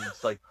 and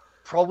it's like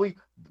probably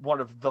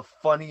one of the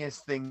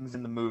funniest things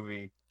in the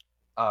movie.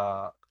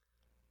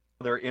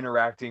 They're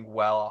interacting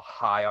while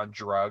high on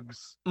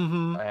drugs.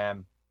 Mm-hmm.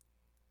 And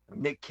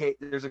Nick Cage,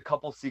 there's a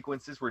couple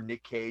sequences where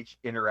Nick Cage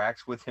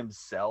interacts with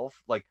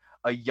himself, like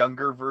a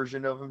younger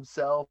version of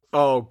himself.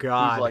 Oh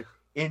God. Who's like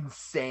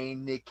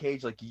insane Nick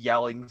Cage, like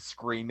yelling,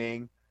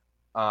 screaming.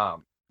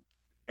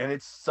 And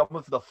it's some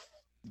of the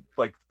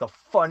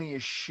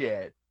funniest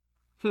shit.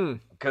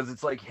 Because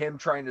it's like him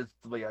trying to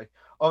like,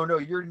 oh no,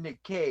 you're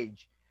Nick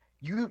Cage.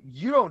 You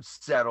don't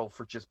settle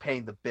for just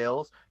paying the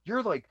bills.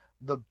 You're like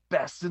the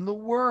best in the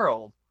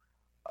world.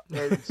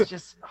 And it's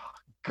just, oh,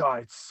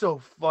 God, it's so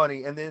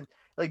funny. And then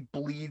like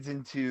bleeds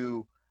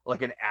into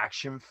like an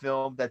action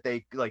film that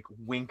they like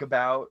wink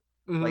about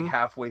like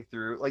halfway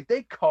through. Like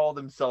they call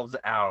themselves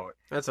out.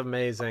 That's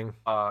amazing.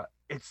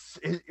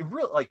 It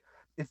really like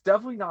it's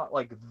definitely not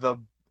like the.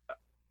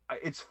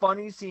 It's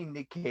funny seeing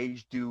Nick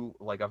Cage do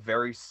like a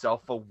very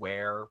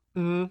self-aware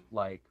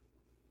like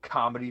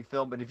comedy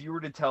film. But if you were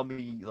to tell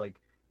me like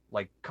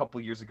a couple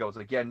years ago, it's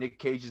like, yeah, Nick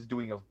Cage is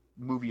doing a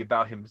movie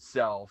about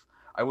himself,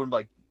 I wouldn't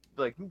like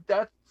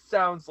that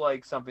sounds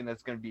like something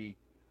that's going to be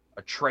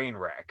a train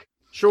wreck.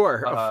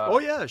 Sure. Oh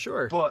yeah,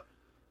 sure.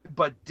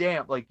 But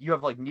damn, like you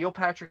have like Neil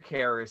Patrick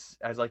Harris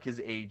as like his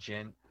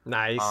agent.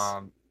 Nice.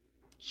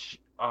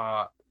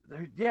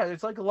 Yeah,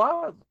 it's like a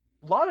lot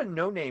of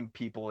no-name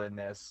people in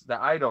this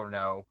that I don't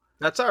know.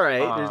 That's all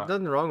right. There's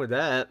nothing wrong with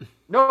that.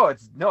 No,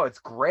 it's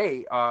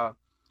great. And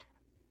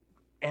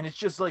it's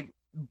just like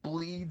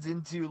bleeds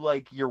into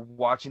like you're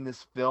watching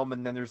this film,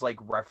 and then there's like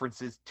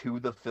references to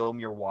the film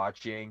you're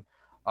watching.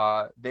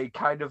 They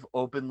kind of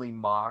openly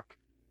mock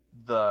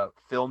the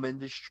film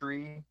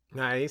industry.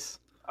 Nice.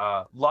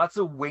 Lots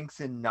of winks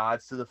and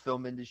nods to the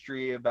film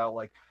industry about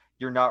like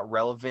you're not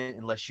relevant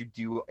unless you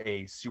do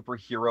a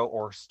superhero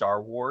or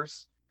Star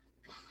Wars.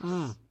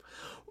 And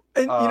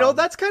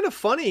that's kind of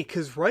funny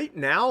because right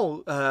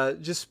now,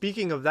 just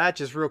speaking of that,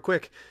 just real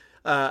quick,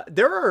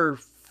 there are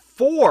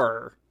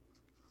 4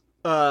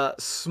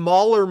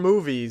 smaller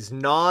movies,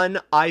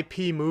 non-IP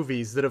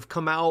movies that have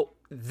come out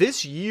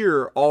this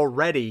year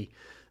already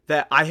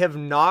that I have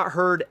not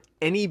heard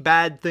any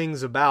bad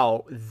things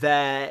about.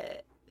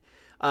 That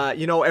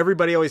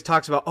everybody always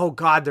talks about, oh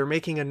God, they're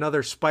making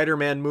another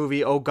Spider-Man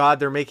movie. Oh God,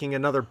 they're making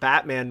another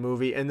Batman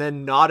movie. And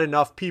then not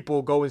enough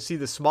people go and see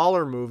the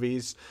smaller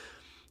movies.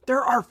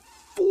 There are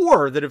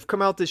 4 that have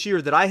come out this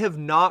year that I have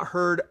not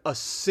heard a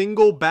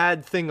single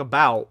bad thing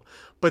about,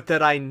 but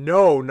that I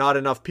know not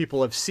enough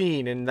people have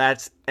seen. And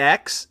that's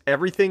X,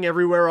 Everything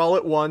Everywhere All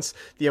at Once,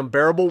 The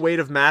Unbearable Weight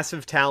of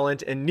Massive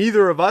Talent, and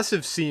neither of us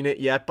have seen it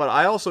yet, but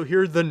I also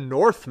hear The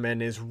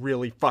Northman is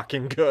really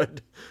fucking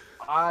good.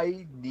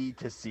 I need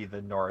to see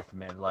The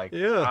Northman. Like,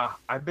 yeah,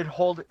 I'm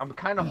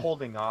kind of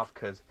holding off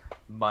because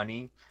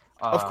money.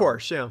 Of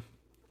course, yeah.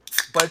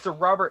 But it's a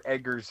Robert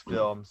Eggers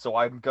film, so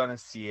I'm gonna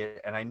see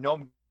it, and I know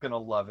I'm gonna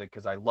love it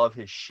because I love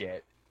his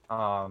shit.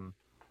 And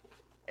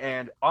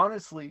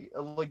honestly,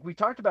 like we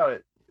talked about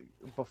it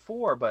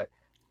before, but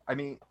I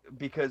mean,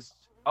 because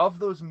of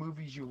those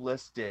movies you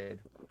listed,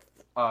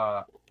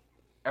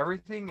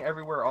 Everything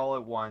Everywhere All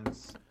at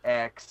Once,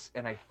 X,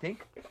 and I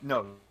think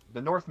no,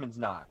 The Northman's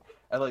not.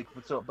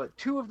 But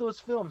 2 of those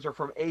films are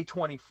from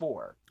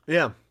A24.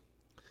 Yeah.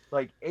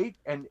 Like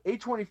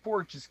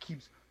A24 just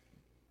keeps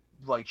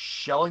like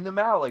shelling them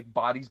out like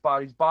bodies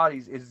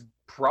is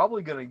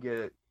probably gonna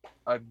get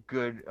a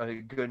good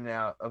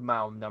amount of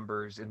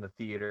numbers in the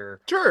theater.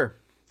 Sure.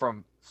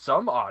 From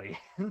some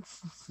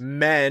audience.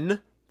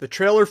 Men. The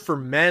trailer for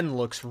Men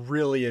looks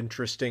really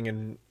interesting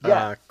and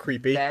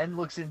creepy. Men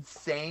looks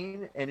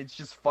insane, and it's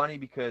just funny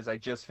because I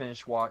just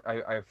finished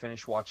I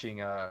finished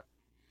watching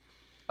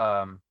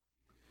Our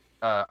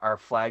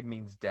Flag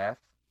Means Death,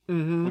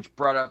 which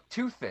brought up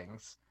 2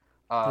 things.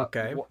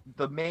 Okay.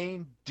 The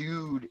main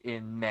dude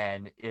in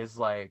Men is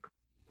like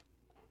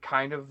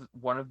kind of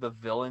one of the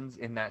villains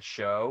in that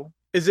show.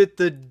 Is it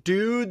the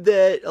dude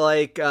that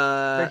like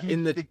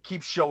that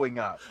keeps showing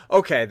up?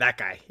 Okay, that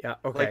guy. Yeah.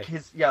 Okay. Like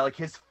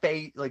his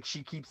face. Like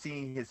she keeps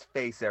seeing his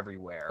face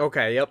everywhere.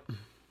 Okay. Yep.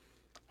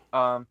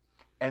 And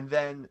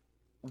then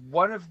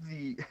one of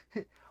the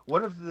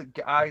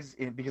guys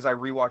because I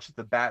rewatched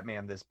the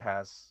Batman this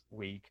past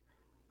week.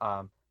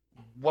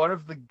 One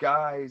of the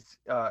guys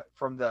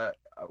from the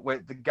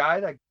guy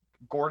that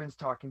Gordon's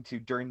talking to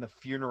during the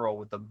funeral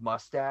with the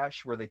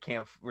mustache, where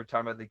we're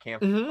talking about they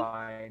can't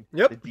find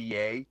the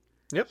DA.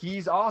 Yep.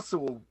 He's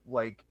also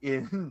like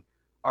in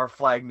Our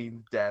Flag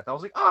Means Death. I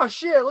was like, oh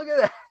shit, look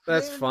at that.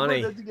 That's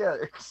funny. Put that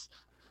together.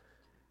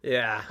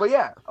 Yeah. But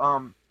yeah,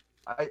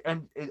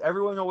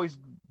 everyone always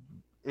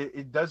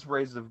it does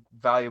raise a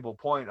valuable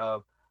point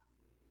of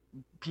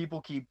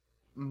people keep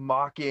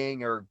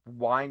mocking or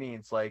whining.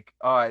 It's like,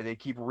 they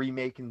keep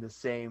remaking the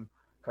same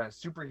kind of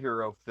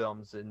superhero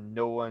films, and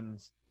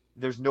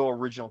there's no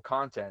original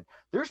content.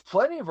 There's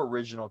plenty of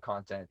original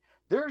content.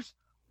 There's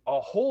a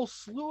whole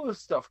slew of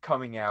stuff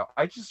coming out.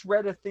 I just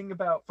read a thing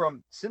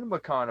from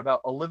CinemaCon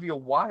about Olivia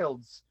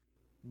Wilde's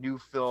new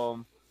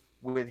film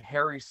with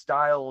Harry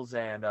Styles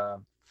and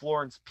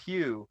Florence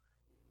Pugh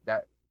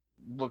that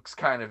looks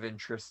kind of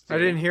interesting. I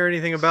didn't hear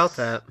anything about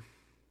that.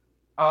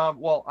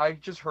 Well, I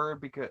just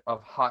heard because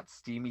of hot,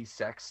 steamy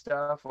sex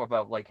stuff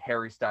about like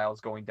Harry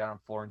Styles going down on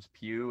Florence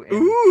Pugh.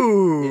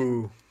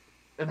 Ooh.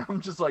 And I'm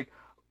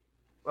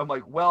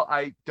like, well,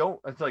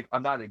 it's like,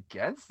 I'm not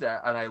against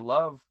that. And I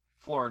love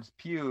Florence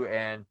Pugh.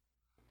 And,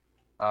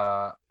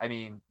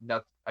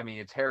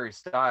 it's Harry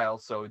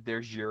Styles. So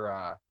there's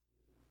your,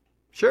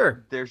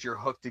 sure. There's your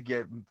hook to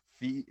get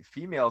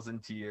females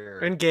into your.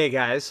 And gay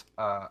guys.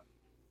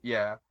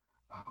 Yeah.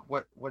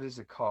 What is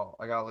it called?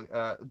 I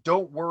got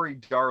Don't Worry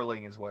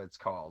Darling is what it's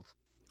called.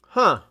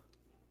 Huh.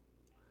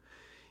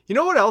 You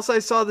know what else I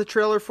saw the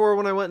trailer for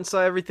when I went and saw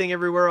Everything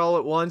Everywhere All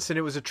at Once? And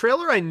it was a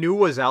trailer I knew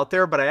was out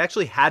there, but I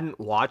actually hadn't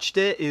watched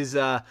it, is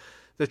the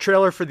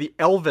trailer for the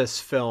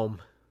Elvis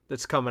film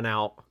that's coming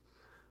out.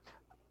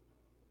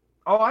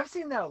 Oh, I've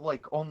seen that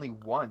like only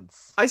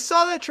once. I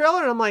saw that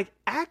trailer and I'm like,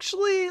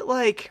 actually,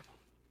 like,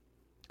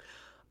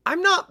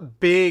 I'm not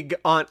big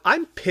on,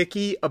 I'm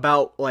picky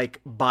about like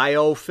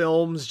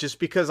biofilms just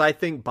because I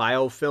think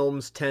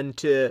biofilms tend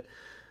to,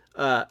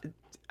 I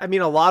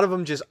mean, a lot of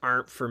them just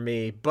aren't for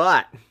me,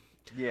 but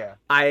Yeah.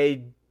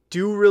 I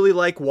do really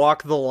like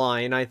Walk the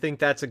Line. I think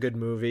that's a good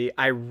movie.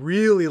 I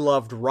really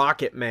loved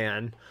Rocket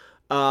Man.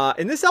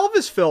 And this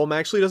Elvis film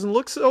actually doesn't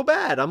look so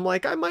bad. I'm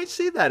like, I might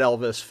see that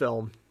Elvis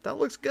film. That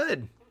looks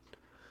good.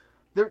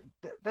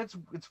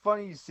 It's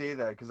funny you say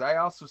that because I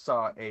also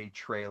saw a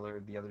trailer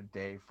the other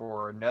day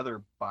for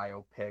another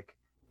biopic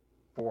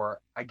for,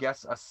 I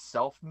guess, a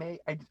self-made.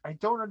 I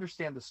don't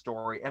understand the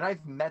story, and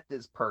I've met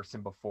this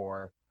person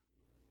before,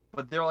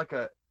 but they're like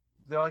a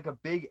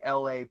big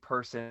LA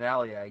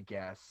personality, I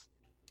guess.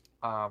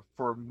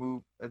 For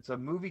it's a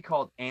movie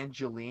called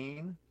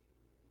Angeline.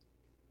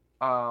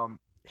 Angeline.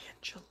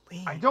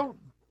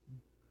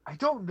 I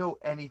don't know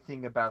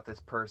anything about this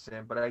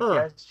person, but I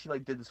guess she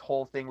like did this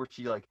whole thing where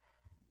she like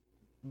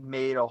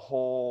made a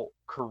whole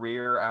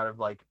career out of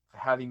like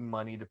having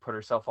money to put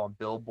herself on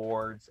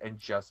billboards and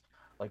just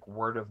like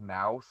word of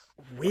mouth.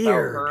 Weird.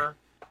 About her.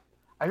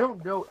 I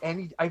don't know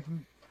any. I've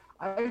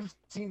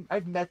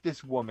met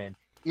this woman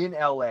in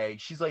LA.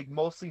 She's like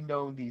mostly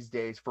known these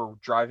days for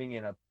driving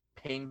in a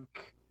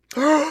pink.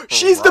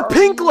 She's the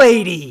pink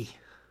lady.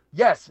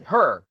 Yes,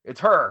 her.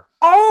 It's her.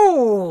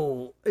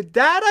 Oh,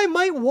 that I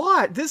might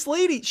watch. This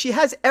lady, she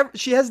has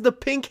the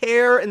pink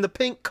hair and the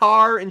pink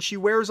car, and she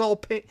wears all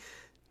pink.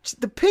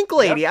 The pink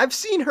lady. Yep. I've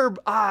seen her.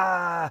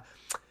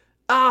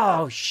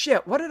 Oh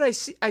shit! What did I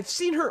see? I've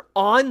seen her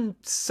on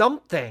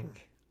something.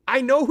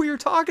 I know who you're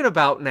talking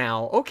about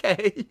now.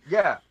 Okay.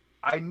 Yeah,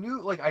 I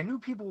knew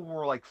people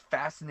were like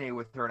fascinated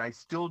with her, and I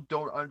still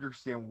don't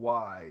understand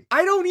why.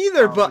 I don't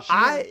either, but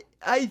I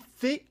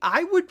think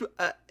I would.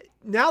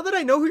 Now that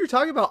I know who you're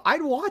talking about,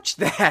 I'd watch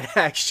that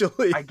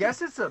actually. I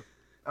guess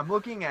I'm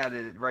looking at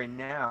it right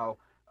now.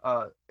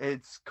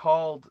 It's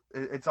called.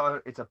 It's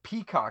a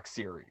Peacock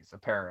series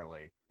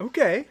apparently.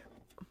 Okay.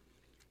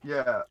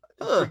 Yeah.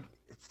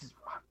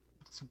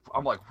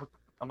 I'm like,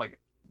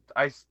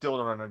 I still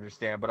don't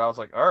understand, but I was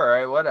like, all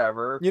right,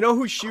 whatever. You know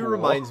who she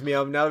reminds me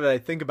of now that I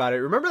think about it?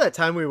 Remember that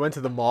time we went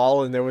to the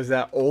mall and there was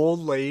that old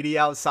lady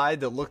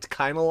outside that looked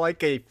kind of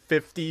like a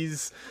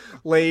 50s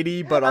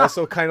lady, but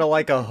also kind of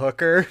like a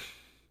hooker?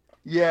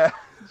 Yeah.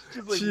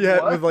 She's like, she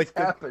had, what's like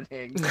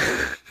happening?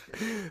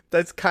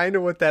 That's kind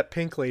of what that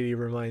pink lady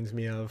reminds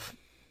me of.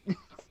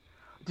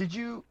 Did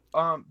you,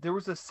 there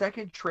was a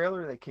second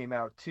trailer that came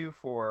out too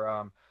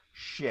for,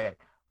 shit.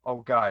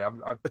 Oh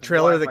God, a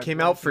trailer that came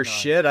out for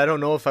shit. I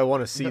don't know if I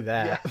want to see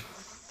that.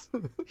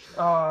 Yeah.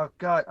 Oh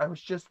God, I was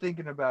just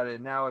thinking about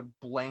it. Now I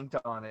blanked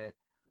on it.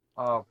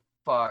 Oh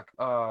fuck.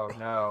 Oh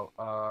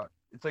no.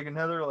 It's like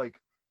another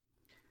like.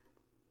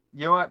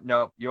 You know what?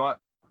 No. You know what?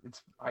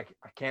 It's I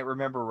can't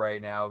remember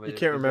right now. But you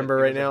can't remember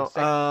right now.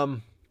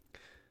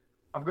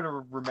 I'm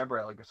gonna remember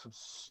at like some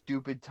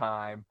stupid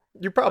time.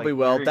 You probably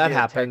will. That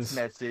happens.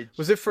 Message.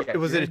 Was it for?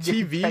 Was it a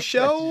TV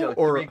show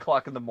or 3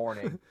 o'clock in the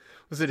morning?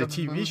 Was it a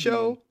TV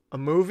show? A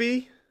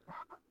movie?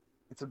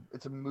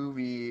 It's a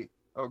movie.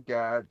 Oh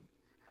God.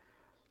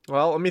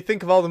 Well, let me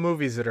think of all the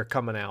movies that are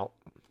coming out.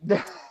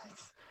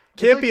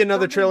 Can't be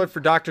another trailer for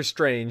Doctor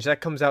Strange.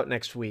 That comes out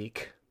next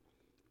week.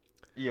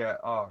 Yeah.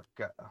 Oh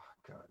God.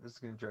 This is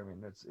gonna drive me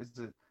nuts.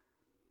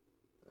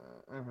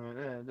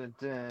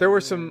 There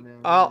were some.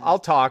 I'll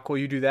talk while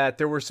you do that.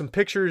 There were some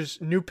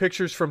new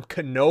pictures from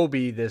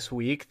Kenobi this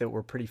week that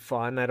were pretty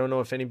fun. I don't know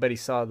if anybody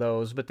saw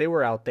those, but they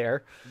were out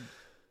there.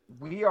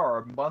 We are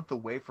a month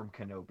away from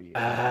Kenobi.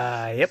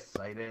 Yep.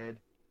 Excited.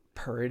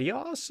 Pretty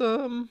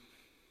awesome.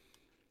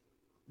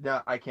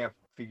 No, I can't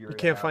figure it out. You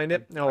can't find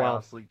it? Oh, well.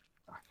 Honestly,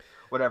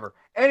 whatever.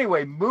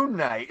 Anyway, Moon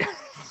Knight.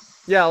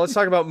 Yeah, let's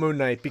talk about Moon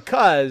Knight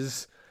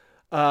because,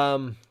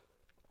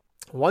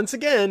 once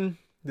again,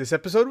 this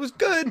episode was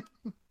good,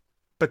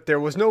 but there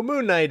was no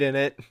Moon Knight in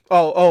it.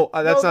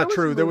 That's not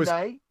true.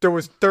 There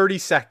was 30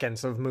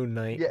 seconds of Moon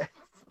Knight. Yeah.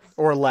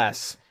 Or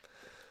less.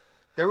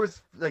 There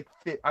was like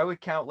I would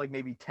count like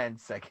maybe 10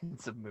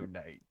 seconds of Moon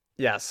Knight.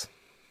 Yes.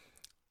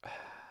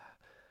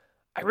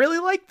 I really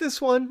liked this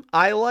one.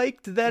 I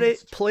liked that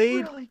it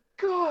played really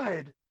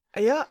good.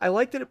 Yeah, I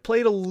liked that it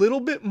played a little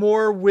bit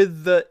more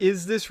with the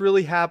is this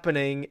really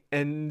happening,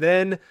 and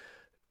then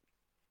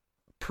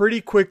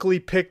pretty quickly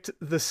picked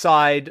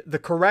the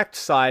correct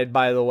side,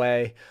 by the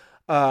way,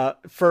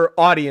 for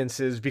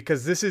audiences,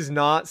 because this is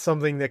not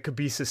something that could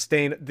be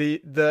sustained.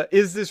 The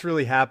is this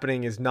really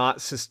happening is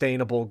not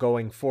sustainable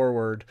going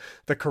forward.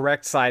 The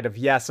correct side of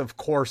yes, of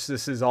course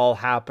this is all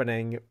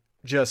happening.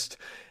 Just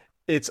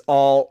it's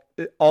all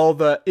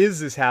the is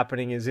this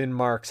happening is in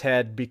Mark's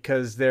head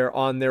because they're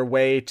on their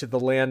way to the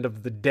land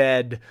of the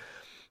dead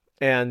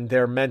and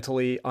they're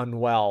mentally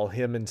unwell,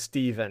 him and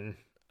Steven.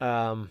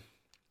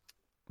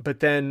 but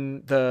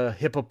then the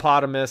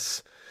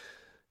hippopotamus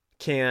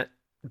can't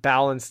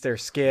balance their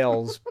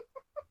scales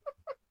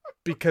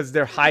because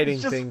they're hiding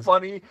It's just things.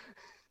 funny.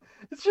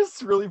 It's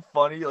just really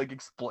funny. Like,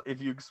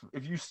 if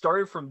you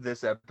started from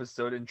this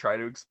episode and try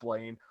to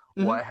explain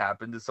what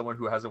happened to someone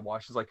who hasn't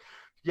watched, it's like,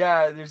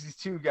 yeah, there's these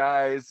two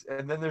guys,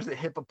 and then there's a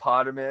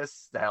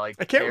hippopotamus that like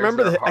I can't tears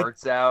remember their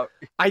hearts out.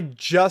 I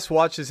just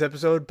watched this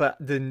episode, but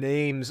the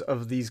names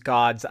of these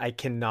gods I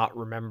cannot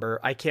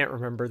remember. I can't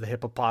remember the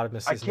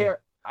hippopotamus. I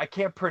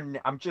can't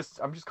pronounce. I'm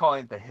just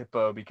calling it the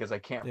hippo because I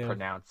can't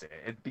pronounce it.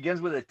 It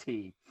begins with a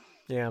T.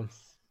 Yeah,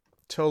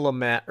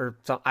 Tolamet or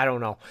something. I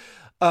don't know.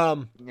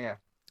 Yeah.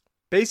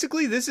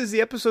 Basically, this is the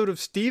episode of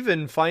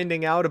Steven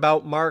finding out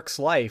about Mark's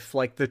life,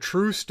 like the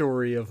true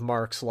story of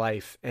Mark's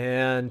life.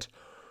 And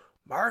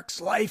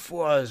Mark's life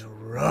was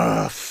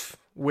rough,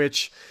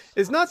 which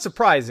is not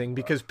surprising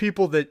because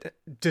people that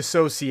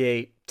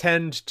dissociate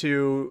tend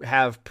to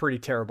have pretty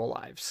terrible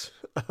lives.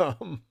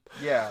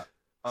 Yeah.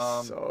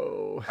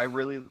 So I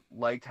really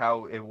liked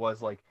how it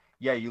was like,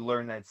 yeah, you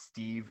learn that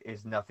Steve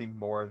is nothing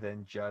more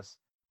than just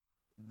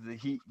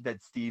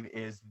that Steve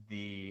is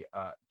the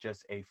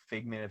just a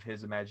figment of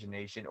his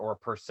imagination or a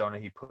persona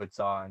he puts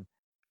on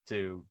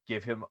to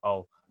give him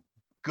a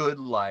good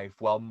life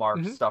while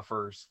Mark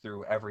suffers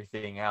through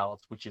everything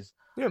else, which is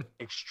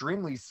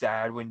extremely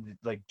sad when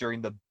like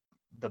during the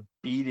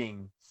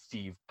beating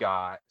Steve /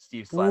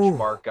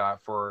 Mark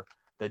got for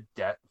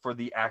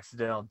the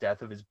accidental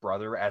death of his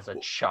brother as a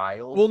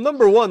child. Well,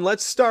 number one,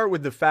 let's start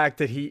with the fact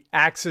that he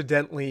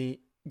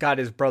accidentally got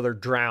his brother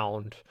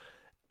drowned.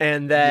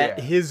 And that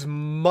his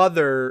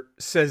mother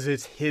says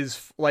it's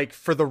his, like,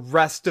 for the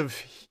rest of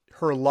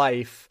her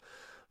life,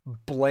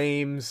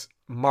 blames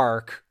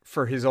Mark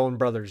for his own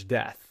brother's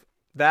death.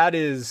 That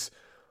is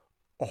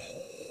a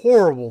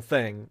horrible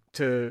thing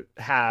to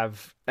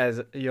have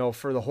as, you know,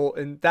 for the whole,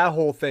 and that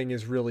whole thing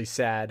is really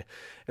sad.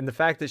 And the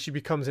fact that she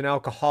becomes an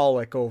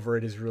alcoholic over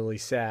it is really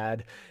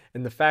sad.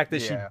 And the fact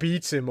that she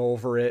beats him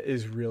over it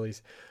is really,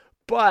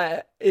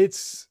 but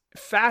it's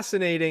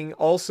fascinating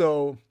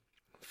also.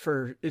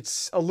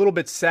 It's a little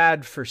bit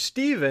sad for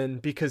Steven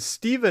because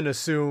Steven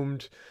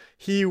assumed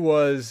he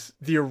was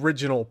the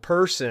original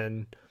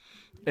person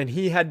and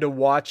he had to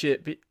watch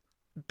it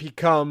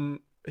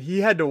he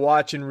had to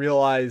watch and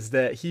realize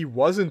that he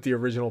wasn't the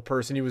original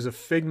person. He was a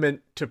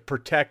figment to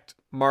protect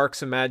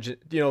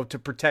to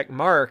protect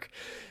Mark.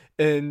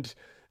 And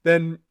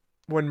then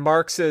when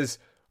Mark says,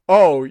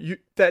 "Oh,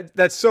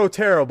 that's so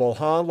terrible,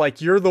 huh? Like,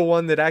 you're the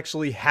one that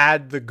actually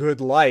had the good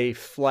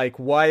life. Like,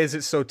 why is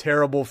it so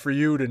terrible for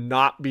you to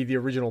not be the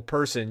original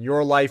person?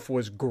 Your life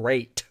was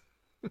great."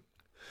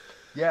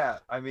 Yeah,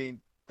 I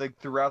mean, like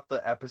throughout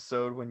the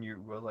episode when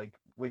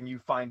you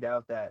find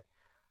out that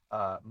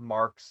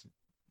Mark's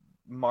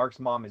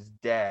mom is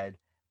dead,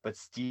 but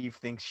Steve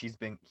thinks he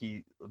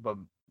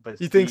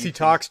thinks he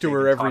talks to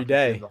her every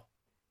day.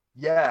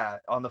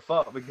 On the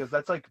phone, because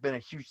that's like been a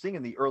huge thing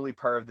in the early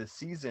part of this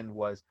season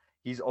was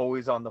he's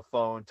always on the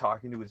phone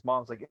talking to his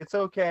mom. It's like, it's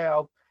okay,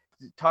 I'll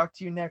talk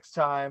to you next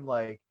time,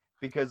 like,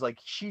 because like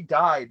she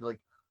died like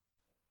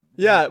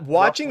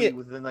watching it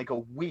within like a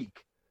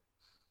week.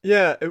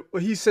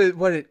 He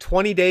said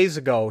 20 days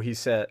ago, he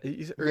said.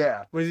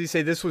 What did he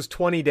say? This was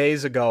 20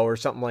 days ago or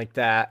something like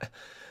that.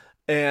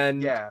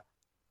 And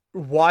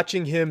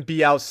watching him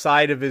be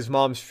outside of his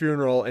mom's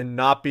funeral and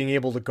not being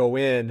able to go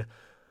in,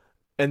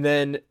 and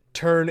then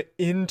turn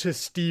into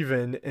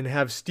Steven and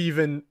have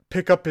Steven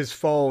pick up his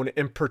phone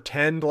and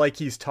pretend like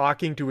he's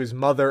talking to his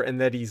mother and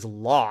that he's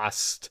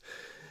lost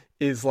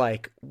is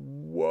like,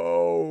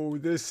 whoa,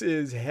 this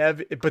is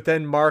heavy. But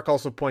then Mark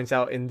also points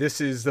out, and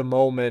this is the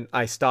moment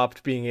I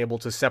stopped being able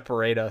to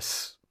separate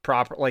us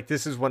proper. Like,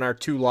 this is when our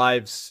two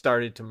lives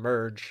started to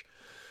merge,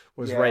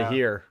 was right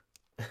here.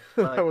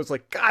 I was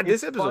like, God,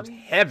 this episode's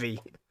heavy.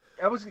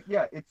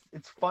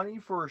 It's funny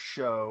for a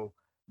show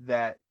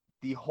that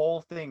the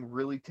whole thing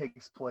really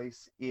takes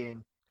place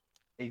in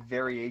a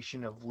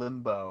variation of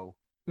Limbo,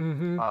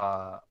 with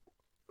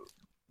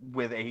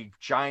a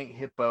giant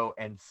hippo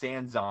and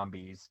sand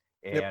zombies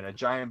and a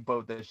giant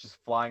boat that's just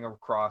flying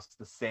across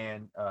the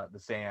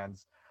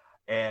sands,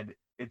 and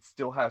it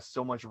still has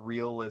so much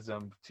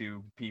realism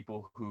to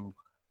people who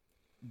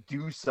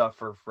do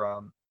suffer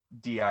from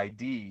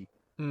DID,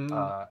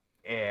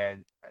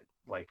 and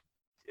like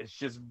it's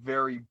just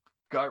very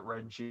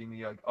gut-wrenching.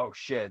 You're like, oh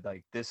shit,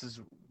 like this is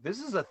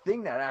a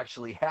thing that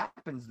actually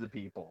happens to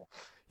people.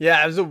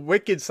 Yeah, it was a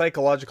wicked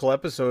psychological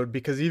episode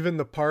because even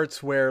the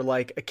parts where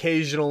like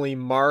occasionally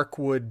Mark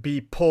would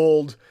be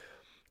pulled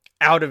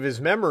out of his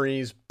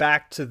memories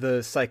back to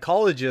the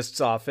psychologist's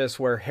office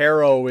where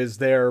Harrow is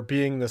there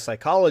being the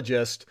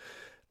psychologist,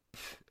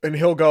 and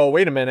he'll go,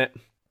 wait a minute,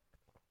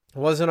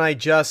 wasn't I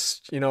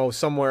just,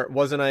 somewhere,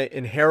 wasn't I?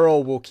 And Harrow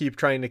will keep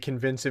trying to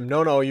convince him,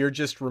 no, you're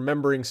just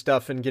remembering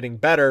stuff and getting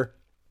better.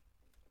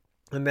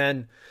 And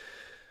then,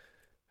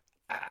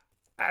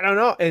 I don't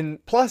know.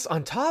 And plus,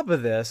 on top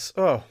of this,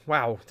 oh,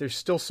 wow, there's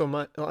still so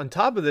much. On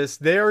top of this,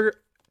 they're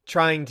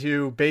trying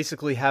to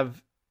basically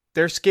have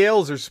their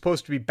scales are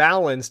supposed to be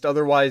balanced,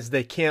 otherwise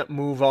they can't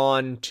move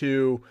on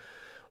to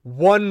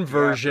one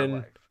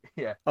version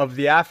of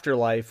the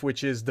afterlife,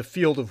 which is the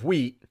field of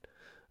wheat.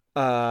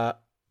 Either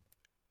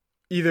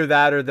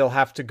that or they'll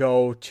have to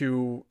go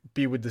to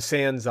be with the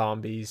sand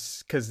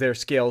zombies because their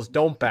scales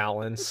don't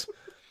balance.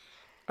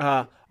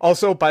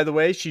 Also, by the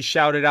way, she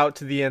shouted out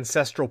to the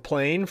ancestral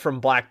plane from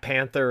Black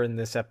Panther in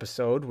this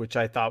episode, which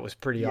I thought was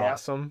pretty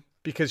awesome.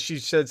 Because she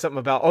said something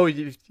about,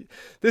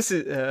 this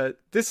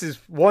is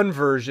one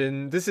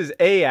version, this is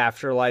a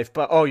afterlife,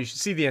 but you should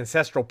see the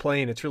ancestral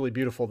plane. It's really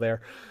beautiful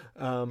there.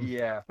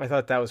 I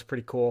thought that was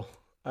pretty cool.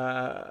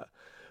 But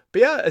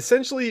yeah,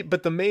 essentially,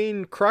 but the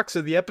main crux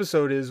of the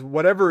episode is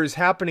whatever is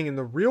happening in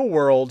the real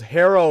world,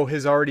 Harrow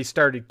has already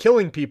started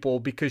killing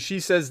people because she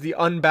says the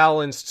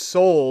unbalanced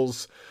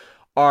souls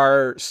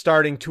are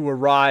starting to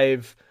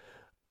arrive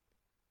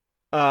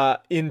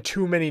in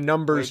too many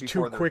numbers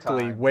too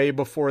quickly, way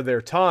before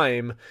their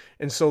time.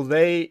 And so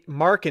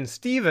Mark and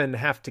Steven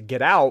have to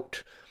get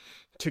out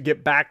to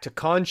get back to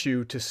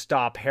Khonshu to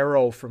stop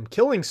Harrow from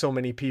killing so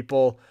many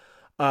people.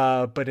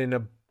 But in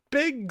a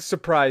big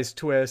surprise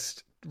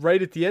twist,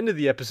 right at the end of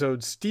the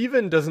episode,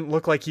 Steven doesn't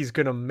look like he's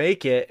going to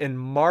make it, and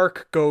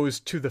Mark goes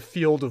to the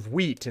field of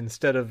wheat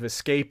instead of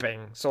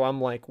escaping. So I'm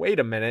like, wait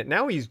a minute,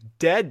 now he's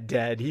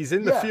dead. He's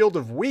in the field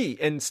of wheat,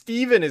 and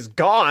Steven is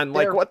gone.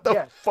 Like, what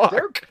the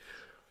fuck?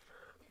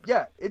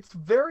 Yeah, it's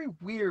very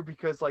weird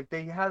because like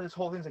they had this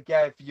whole thing like,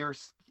 if your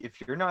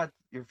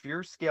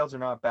scales are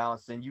not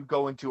balanced, then you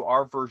go into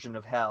our version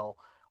of hell,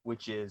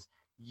 which is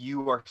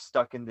you are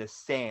stuck in this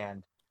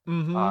sand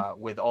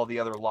with all the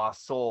other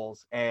lost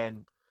souls,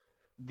 and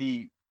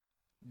the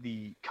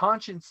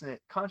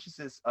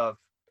consciousness of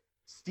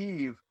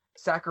Steve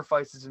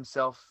sacrifices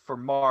himself for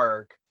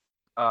Mark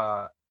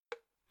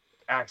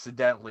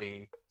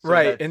accidentally,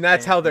 right? And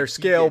that's how their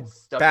scale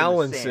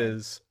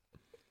balances.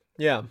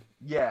 Yeah.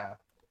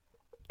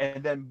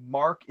 And then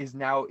Mark is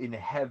now in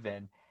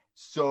heaven,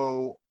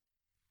 so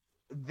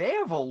they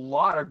have a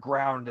lot of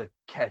ground to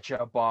catch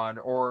up on,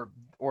 or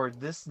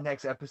this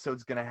next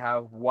episode's gonna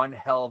have one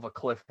hell of a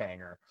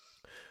cliffhanger.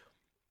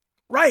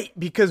 Right,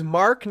 because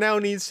Mark now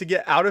needs to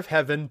get out of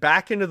heaven,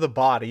 back into the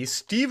body.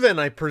 Steven,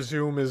 I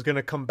presume, is going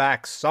to come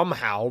back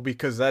somehow,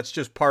 because that's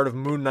just part of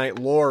Moon Knight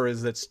lore,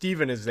 is that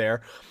Steven is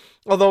there.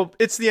 Although,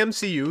 it's the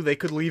MCU, they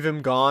could leave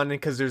him gone,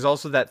 because there's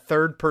also that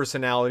third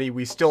personality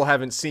we still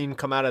haven't seen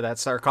come out of that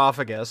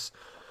sarcophagus.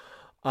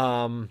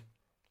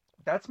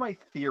 That's my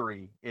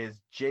theory, is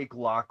Jake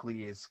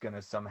Lockley is going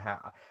to somehow...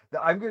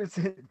 I'm going to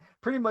say,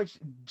 pretty much,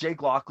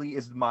 Jake Lockley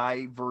is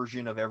my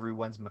version of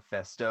everyone's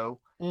Mephisto.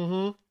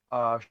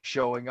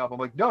 Showing up. I'm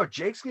like, no,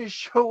 Jake's gonna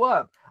show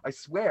up. I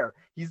swear.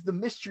 He's the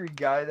mystery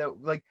guy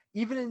that, like,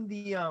 even in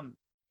the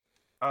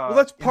well,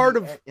 that's part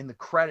of in the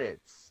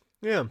credits.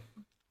 Yeah.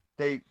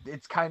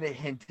 It's kind of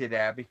hinted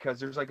at, because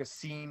there's like a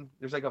scene,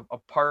 there's like a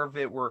part of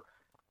it where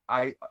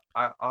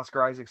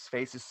Oscar Isaac's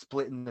face is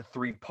split into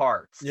 3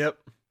 parts. Yep.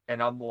 And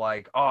I'm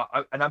like,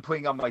 and I'm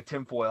putting on my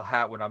tinfoil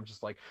hat when I'm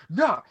just like,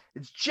 no,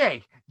 it's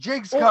Jake.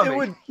 Jake's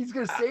coming. He's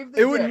going to save the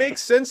day. It would make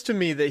sense to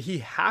me that he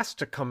has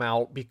to come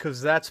out,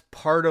 because that's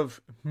part of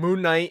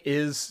Moon Knight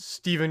is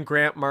Stephen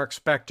Grant, Mark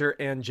Spector,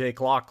 and Jake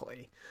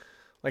Lockley.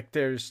 Like,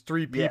 there's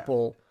 3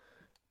 people,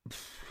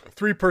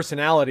 3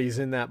 personalities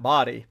in that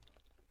body.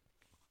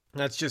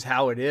 That's just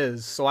how it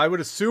is. So I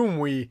would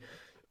assume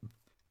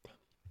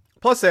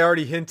plus, they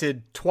already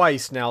hinted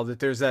twice now that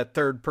there's that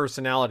third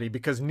personality,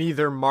 because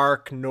neither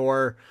Mark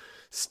nor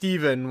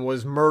Steven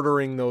was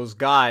murdering those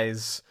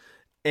guys.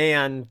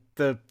 And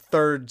the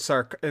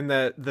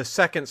the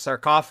second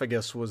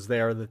sarcophagus was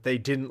there that they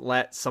didn't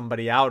let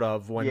somebody out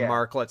of when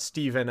Mark let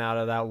Steven out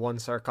of that one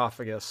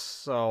sarcophagus.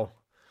 So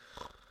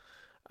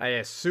I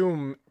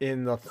assume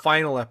in the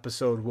final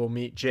episode we'll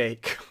meet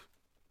Jake.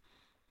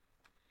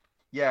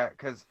 Yeah,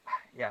 because,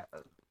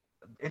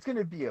 it's going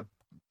to be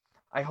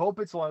I hope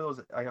it's one of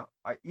those.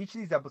 Each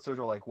of these episodes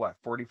are like, what,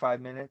 45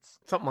 minutes?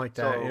 Something like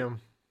that,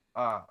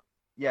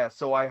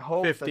 so I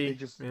hope 50, that they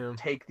just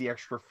take the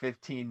extra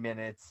 15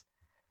 minutes,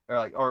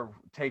 or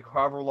take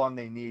however long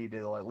they need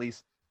to at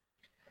least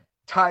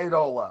tie it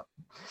all up.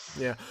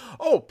 Yeah.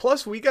 Oh,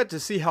 plus we got to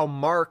see how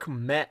Mark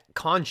met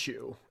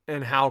Khonshu,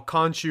 and how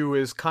Khonshu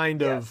is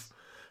kind of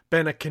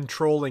been a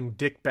controlling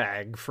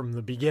dickbag from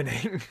the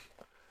beginning.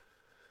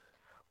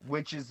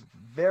 Which is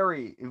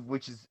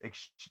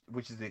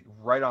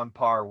right on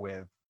par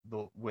with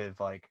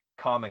like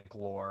comic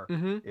lore,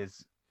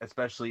 is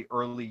especially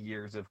early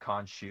years of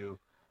Khonshu,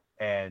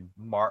 and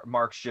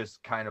Mark's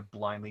just kind of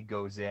blindly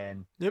goes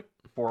in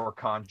for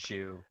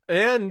Khonshu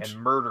and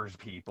murders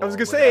people. I was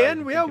gonna say,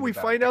 and we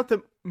find out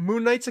that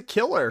Moon Knight's a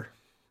killer,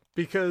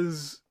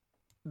 because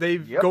they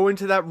go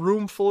into that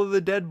room full of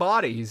the dead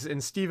bodies,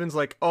 and Steven's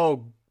like,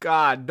 "Oh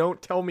God,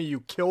 don't tell me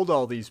you killed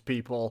all these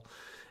people."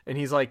 And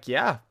he's like,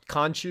 yeah,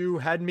 Khonshu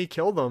had me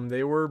kill them.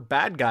 They were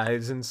bad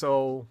guys. And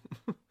so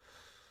it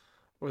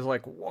was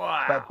like,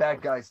 wow. But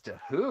bad guys to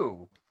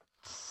who?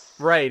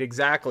 Right,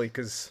 exactly.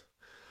 Because,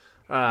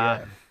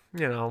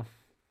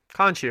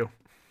 Khonshu.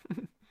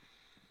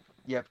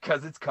 Yeah,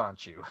 because it's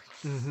Khonshu.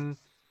 Mm-hmm.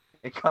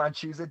 And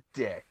Khonshu's a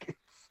dick.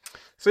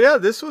 So yeah,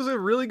 this was a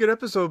really good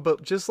episode,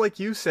 but just like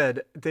you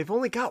said, they've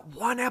only got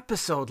one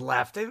episode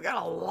left. They've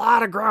got a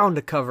lot of ground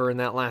to cover in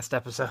that last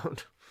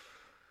episode.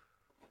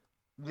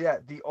 Yeah,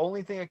 the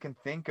only thing I can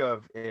think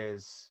of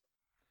is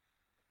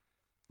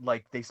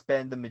like they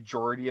spend the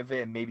majority of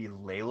it and maybe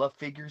Layla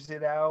figures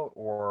it out,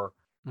 or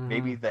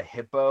maybe the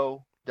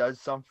hippo does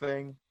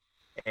something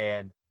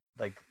and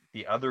like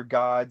the other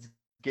gods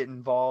get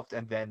involved,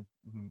 and then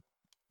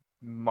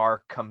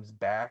Mark comes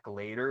back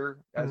later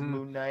as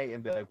Moon Knight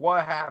and be like,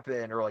 what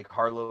happened? Or like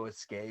Harlow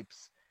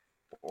escapes,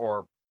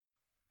 or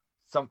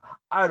some,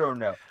 I don't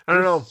know. I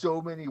don't know.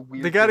 So many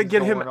weird They got to things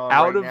get him going on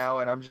out right of now,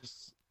 and I'm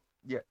just,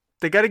 yeah.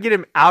 They got to get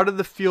him out of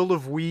the field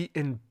of wheat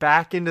and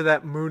back into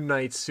that Moon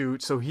Knight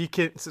suit so he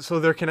can, so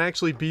there can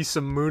actually be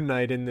some Moon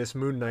Knight in this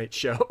Moon Knight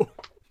show.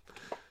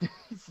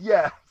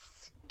 Yes,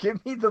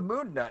 give me the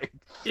Moon Knight.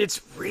 It's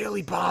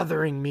really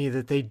bothering me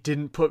that they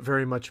didn't put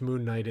very much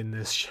Moon Knight in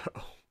this show.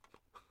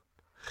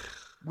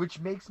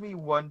 Which makes me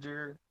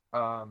wonder,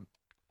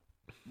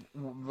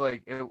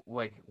 like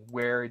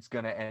where it's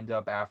gonna end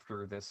up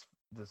after this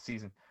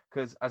season.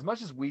 Because as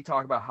much as we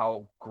talk about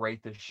how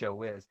great this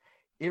show is,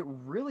 it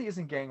really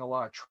isn't getting a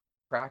lot of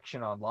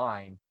traction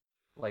online,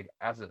 like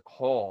as a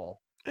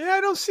whole. Yeah,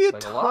 I don't see a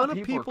Like, ton a lot of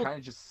of people are kind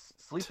of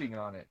just sleeping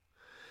on it.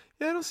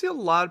 Yeah, I don't see a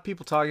lot of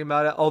people talking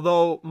about it.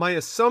 Although my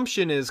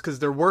assumption is because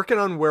they're working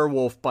on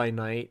Werewolf by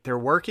Night, they're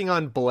working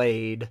on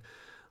Blade.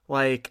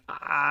 Like,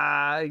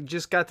 I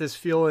just got this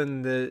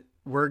feeling that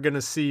we're going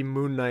to see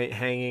Moon Knight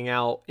hanging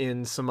out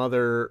in some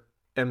other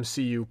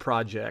MCU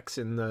projects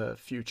in the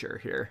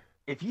future here.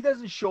 If he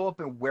doesn't show up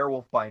in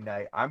Werewolf by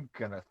Night, I'm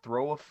going to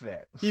throw a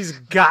fit. He's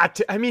got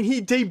to. I mean, he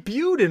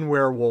debuted in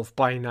Werewolf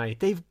by Night.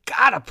 They've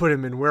got to put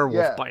him in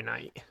Werewolf by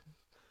Night.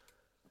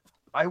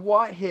 I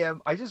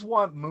just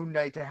want Moon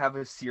Knight to have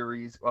a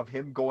series of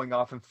him going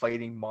off and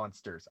fighting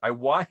monsters. I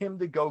want him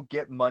to go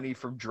get money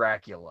from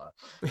Dracula.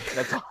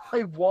 That's all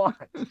I want.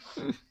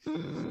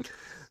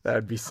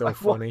 That'd be so I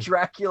funny. want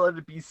Dracula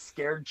to be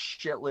scared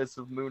shitless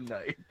of Moon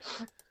Knight.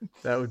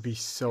 That would be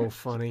so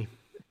funny.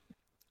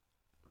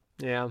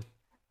 Yeah.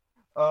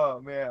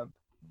 Oh, man.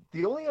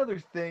 The only other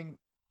thing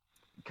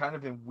kind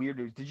of in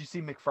weird, did you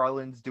see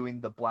McFarlane's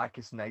doing the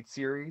Blackest Night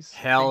series?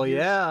 Hell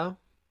yeah.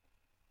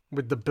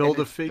 With the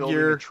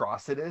Build-A-Figure.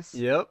 Atrocitus.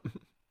 Yep.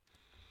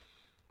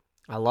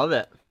 I love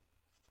it.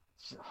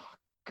 Oh,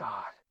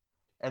 God.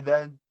 And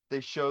then they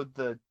showed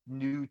the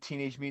new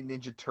Teenage Mutant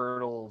Ninja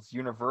Turtles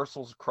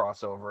Universal's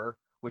crossover,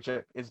 which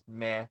is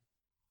meh.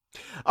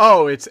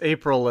 Oh, it's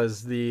April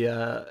as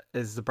the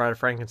Bride of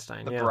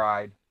Frankenstein. The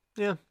Bride.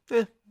 Yeah.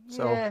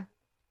 So yeah.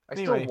 I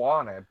still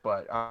want it,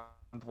 but I'm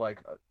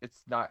like,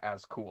 it's not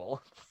as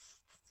cool.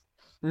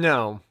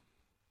 No.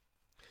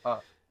 No.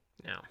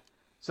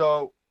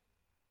 So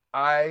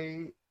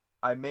I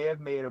may have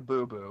made a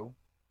boo-boo.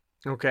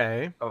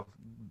 Okay. Of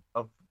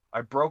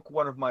I broke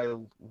one of my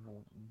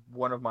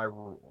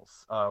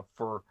rules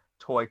for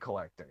toy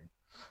collecting.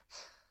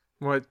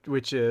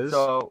 Which is?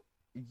 So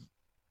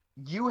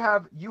you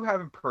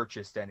haven't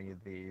purchased any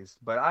of these,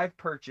 but I've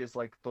purchased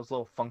like those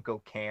little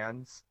Funko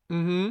cans.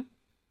 Mm-hmm.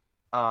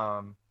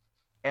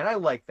 And I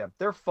like them.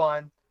 They're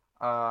fun.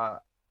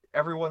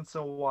 Every once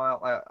in a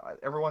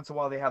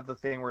while they have the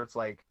thing where it's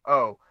like,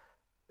 oh,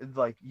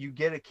 like you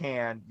get a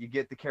can, you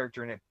get the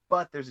character in it,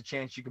 but there's a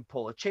chance you can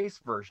pull a chase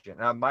version.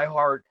 And I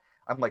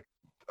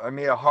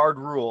made a hard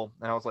rule,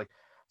 and I was like,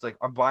 it's like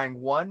I'm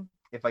buying one.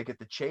 If I get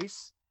the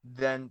chase,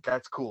 then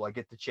that's cool. I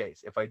get the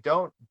chase. If I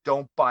don't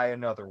buy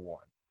another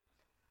one.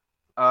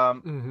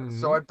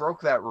 So I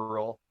broke that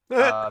rule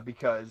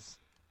because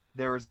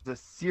there's a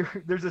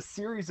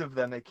series of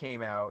them that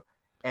came out,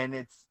 and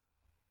it's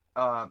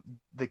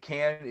the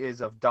can is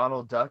of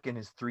Donald Duck in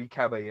his Three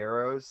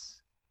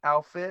Caballeros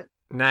outfit.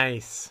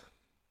 Nice.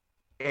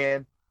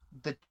 And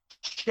the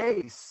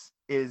chase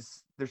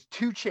is, there's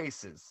two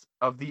chases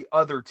of the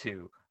other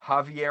two,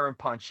 Javier and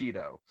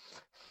Panchito.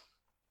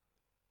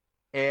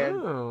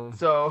 And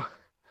so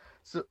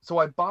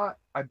I bought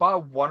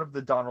one of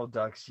the Donald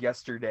Ducks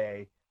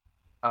yesterday,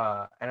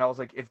 and I was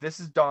like, if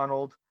this is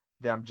Donald,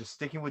 then I'm just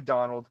sticking with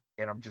Donald,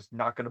 and I'm just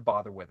not going to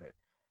bother with it.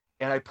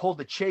 And I pulled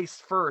the chase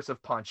first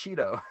of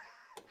Panchito.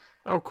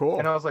 Oh, cool.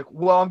 And I was like,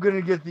 well, I'm going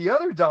to get the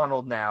other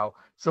Donald now.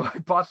 So I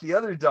bought the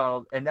other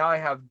Donald, and now I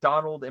have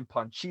Donald and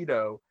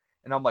Panchito.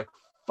 And I'm like,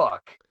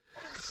 fuck.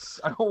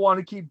 I don't want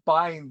to keep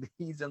buying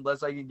these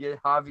unless I can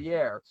get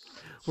Javier.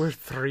 We're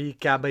Three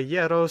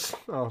Caballeros.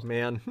 Oh,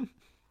 man.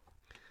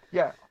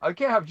 Yeah, I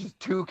can't have just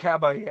two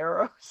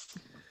Caballeros.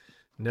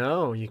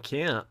 No, you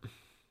can't.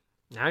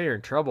 Now you're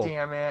in trouble.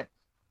 Damn it.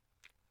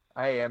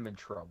 I am in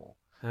trouble.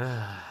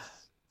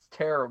 It's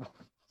terrible.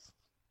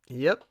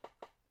 Yep.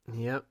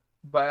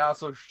 But I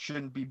also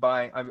shouldn't be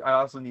buying. I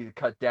also need to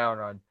cut down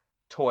on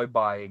toy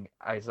buying,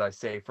 as I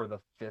say, for the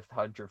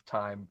 500th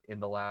time in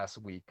the last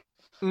week.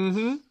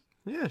 Mm-hmm.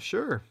 Yeah,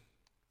 sure.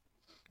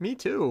 Me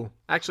too.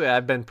 Actually,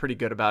 I've been pretty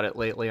good about it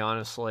lately,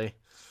 honestly.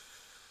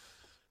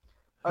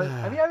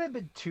 I mean, I haven't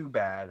been too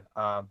bad.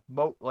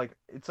 Like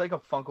it's like a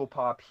Funko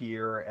Pop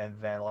here and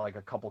then like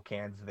a couple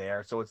cans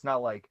there, so it's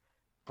not like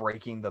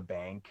breaking the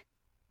bank.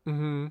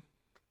 Mm-hmm.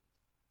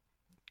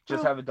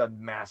 Just haven't done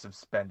massive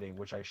spending,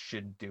 which I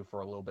should do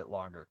for a little bit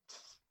longer.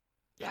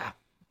 Yeah,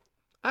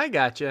 I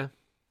gotcha.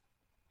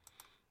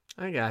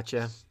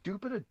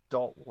 Stupid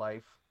adult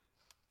life.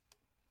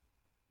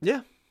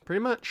 Yeah, pretty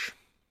much.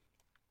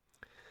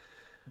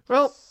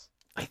 Well,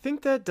 I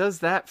think that does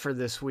that for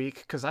this week,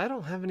 because I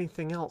don't have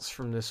anything else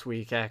from this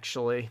week,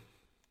 actually.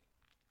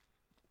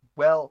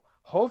 Well,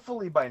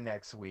 hopefully by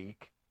next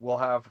week, we'll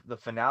have the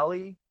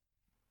finale.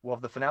 We'll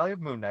have the finale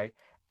of Moon Knight,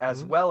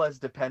 as well as,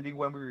 depending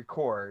when we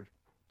record,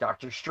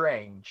 Doctor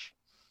Strange.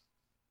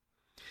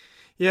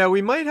 Yeah,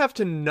 we might have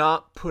to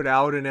not put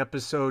out an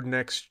episode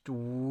next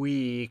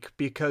week,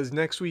 because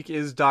next week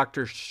is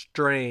Doctor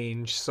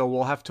Strange, so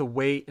we'll have to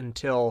wait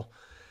until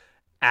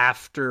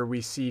after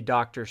we see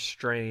Doctor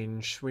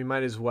Strange. We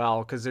might as well,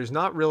 because there's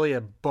not really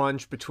a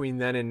bunch between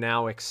then and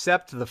now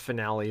except the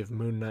finale of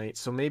Moon Knight.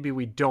 So maybe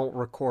we don't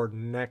record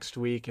next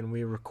week and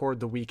we record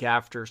the week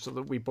after so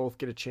that we both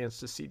get a chance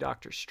to see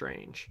Doctor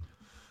Strange.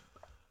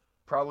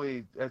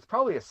 It's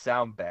probably a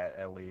sound bet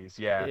at least.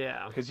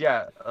 Yeah. Because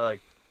like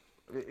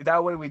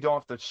that way we don't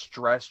have to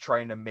stress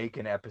trying to make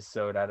an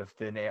episode out of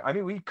thin air. I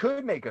mean, we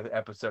could make an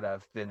episode out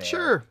of thin air.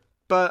 Sure,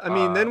 but I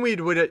mean, then we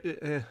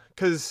would,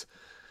 because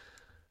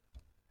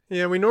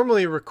we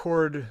normally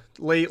record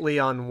lately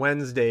on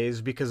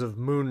Wednesdays because of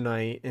Moon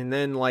Knight, and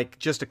then like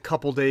just a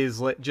couple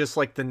days, just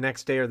like the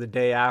next day or the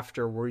day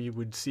after, where you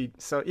would see.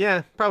 So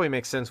yeah, probably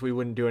makes sense. We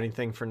wouldn't do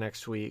anything for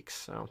next week.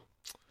 So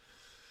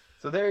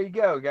there you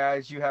go,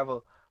 guys. You have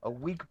a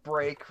week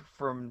break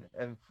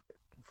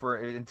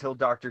until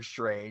Doctor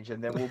Strange,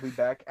 and then we'll be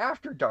back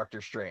after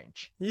Doctor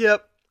Strange.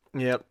 Yep.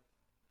 All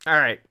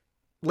right.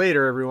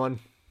 Later, everyone.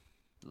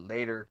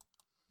 Later.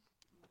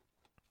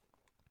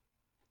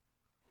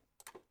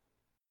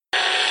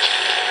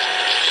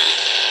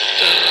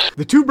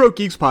 The Two Broke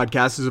Geeks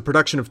podcast is a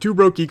production of Two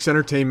Broke Geeks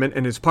Entertainment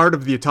and is part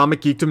of the Atomic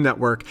Geekdom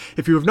Network.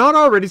 If you have not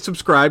already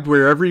subscribed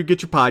wherever you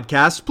get your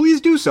podcasts, please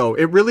do so.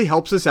 It really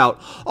helps us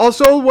out.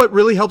 Also, what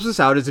really helps us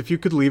out is if you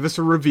could leave us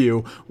a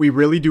review. We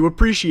really do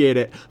appreciate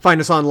it. Find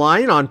us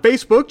online on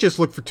Facebook. Just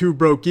look for Two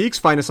Broke Geeks.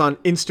 Find us on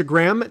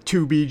Instagram,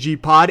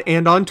 2BGPod,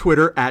 and on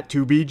Twitter at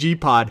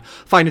 2BGPod.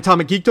 Find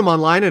Atomic Geekdom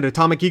online at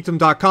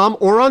atomicgeekdom.com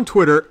or on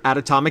Twitter at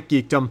Atomic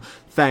Geekdom.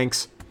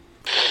 Thanks.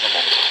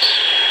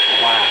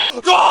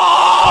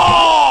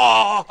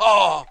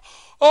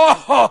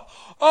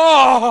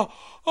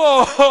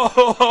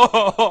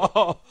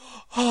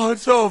 Oh,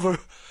 it's over.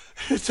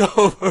 It's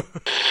over.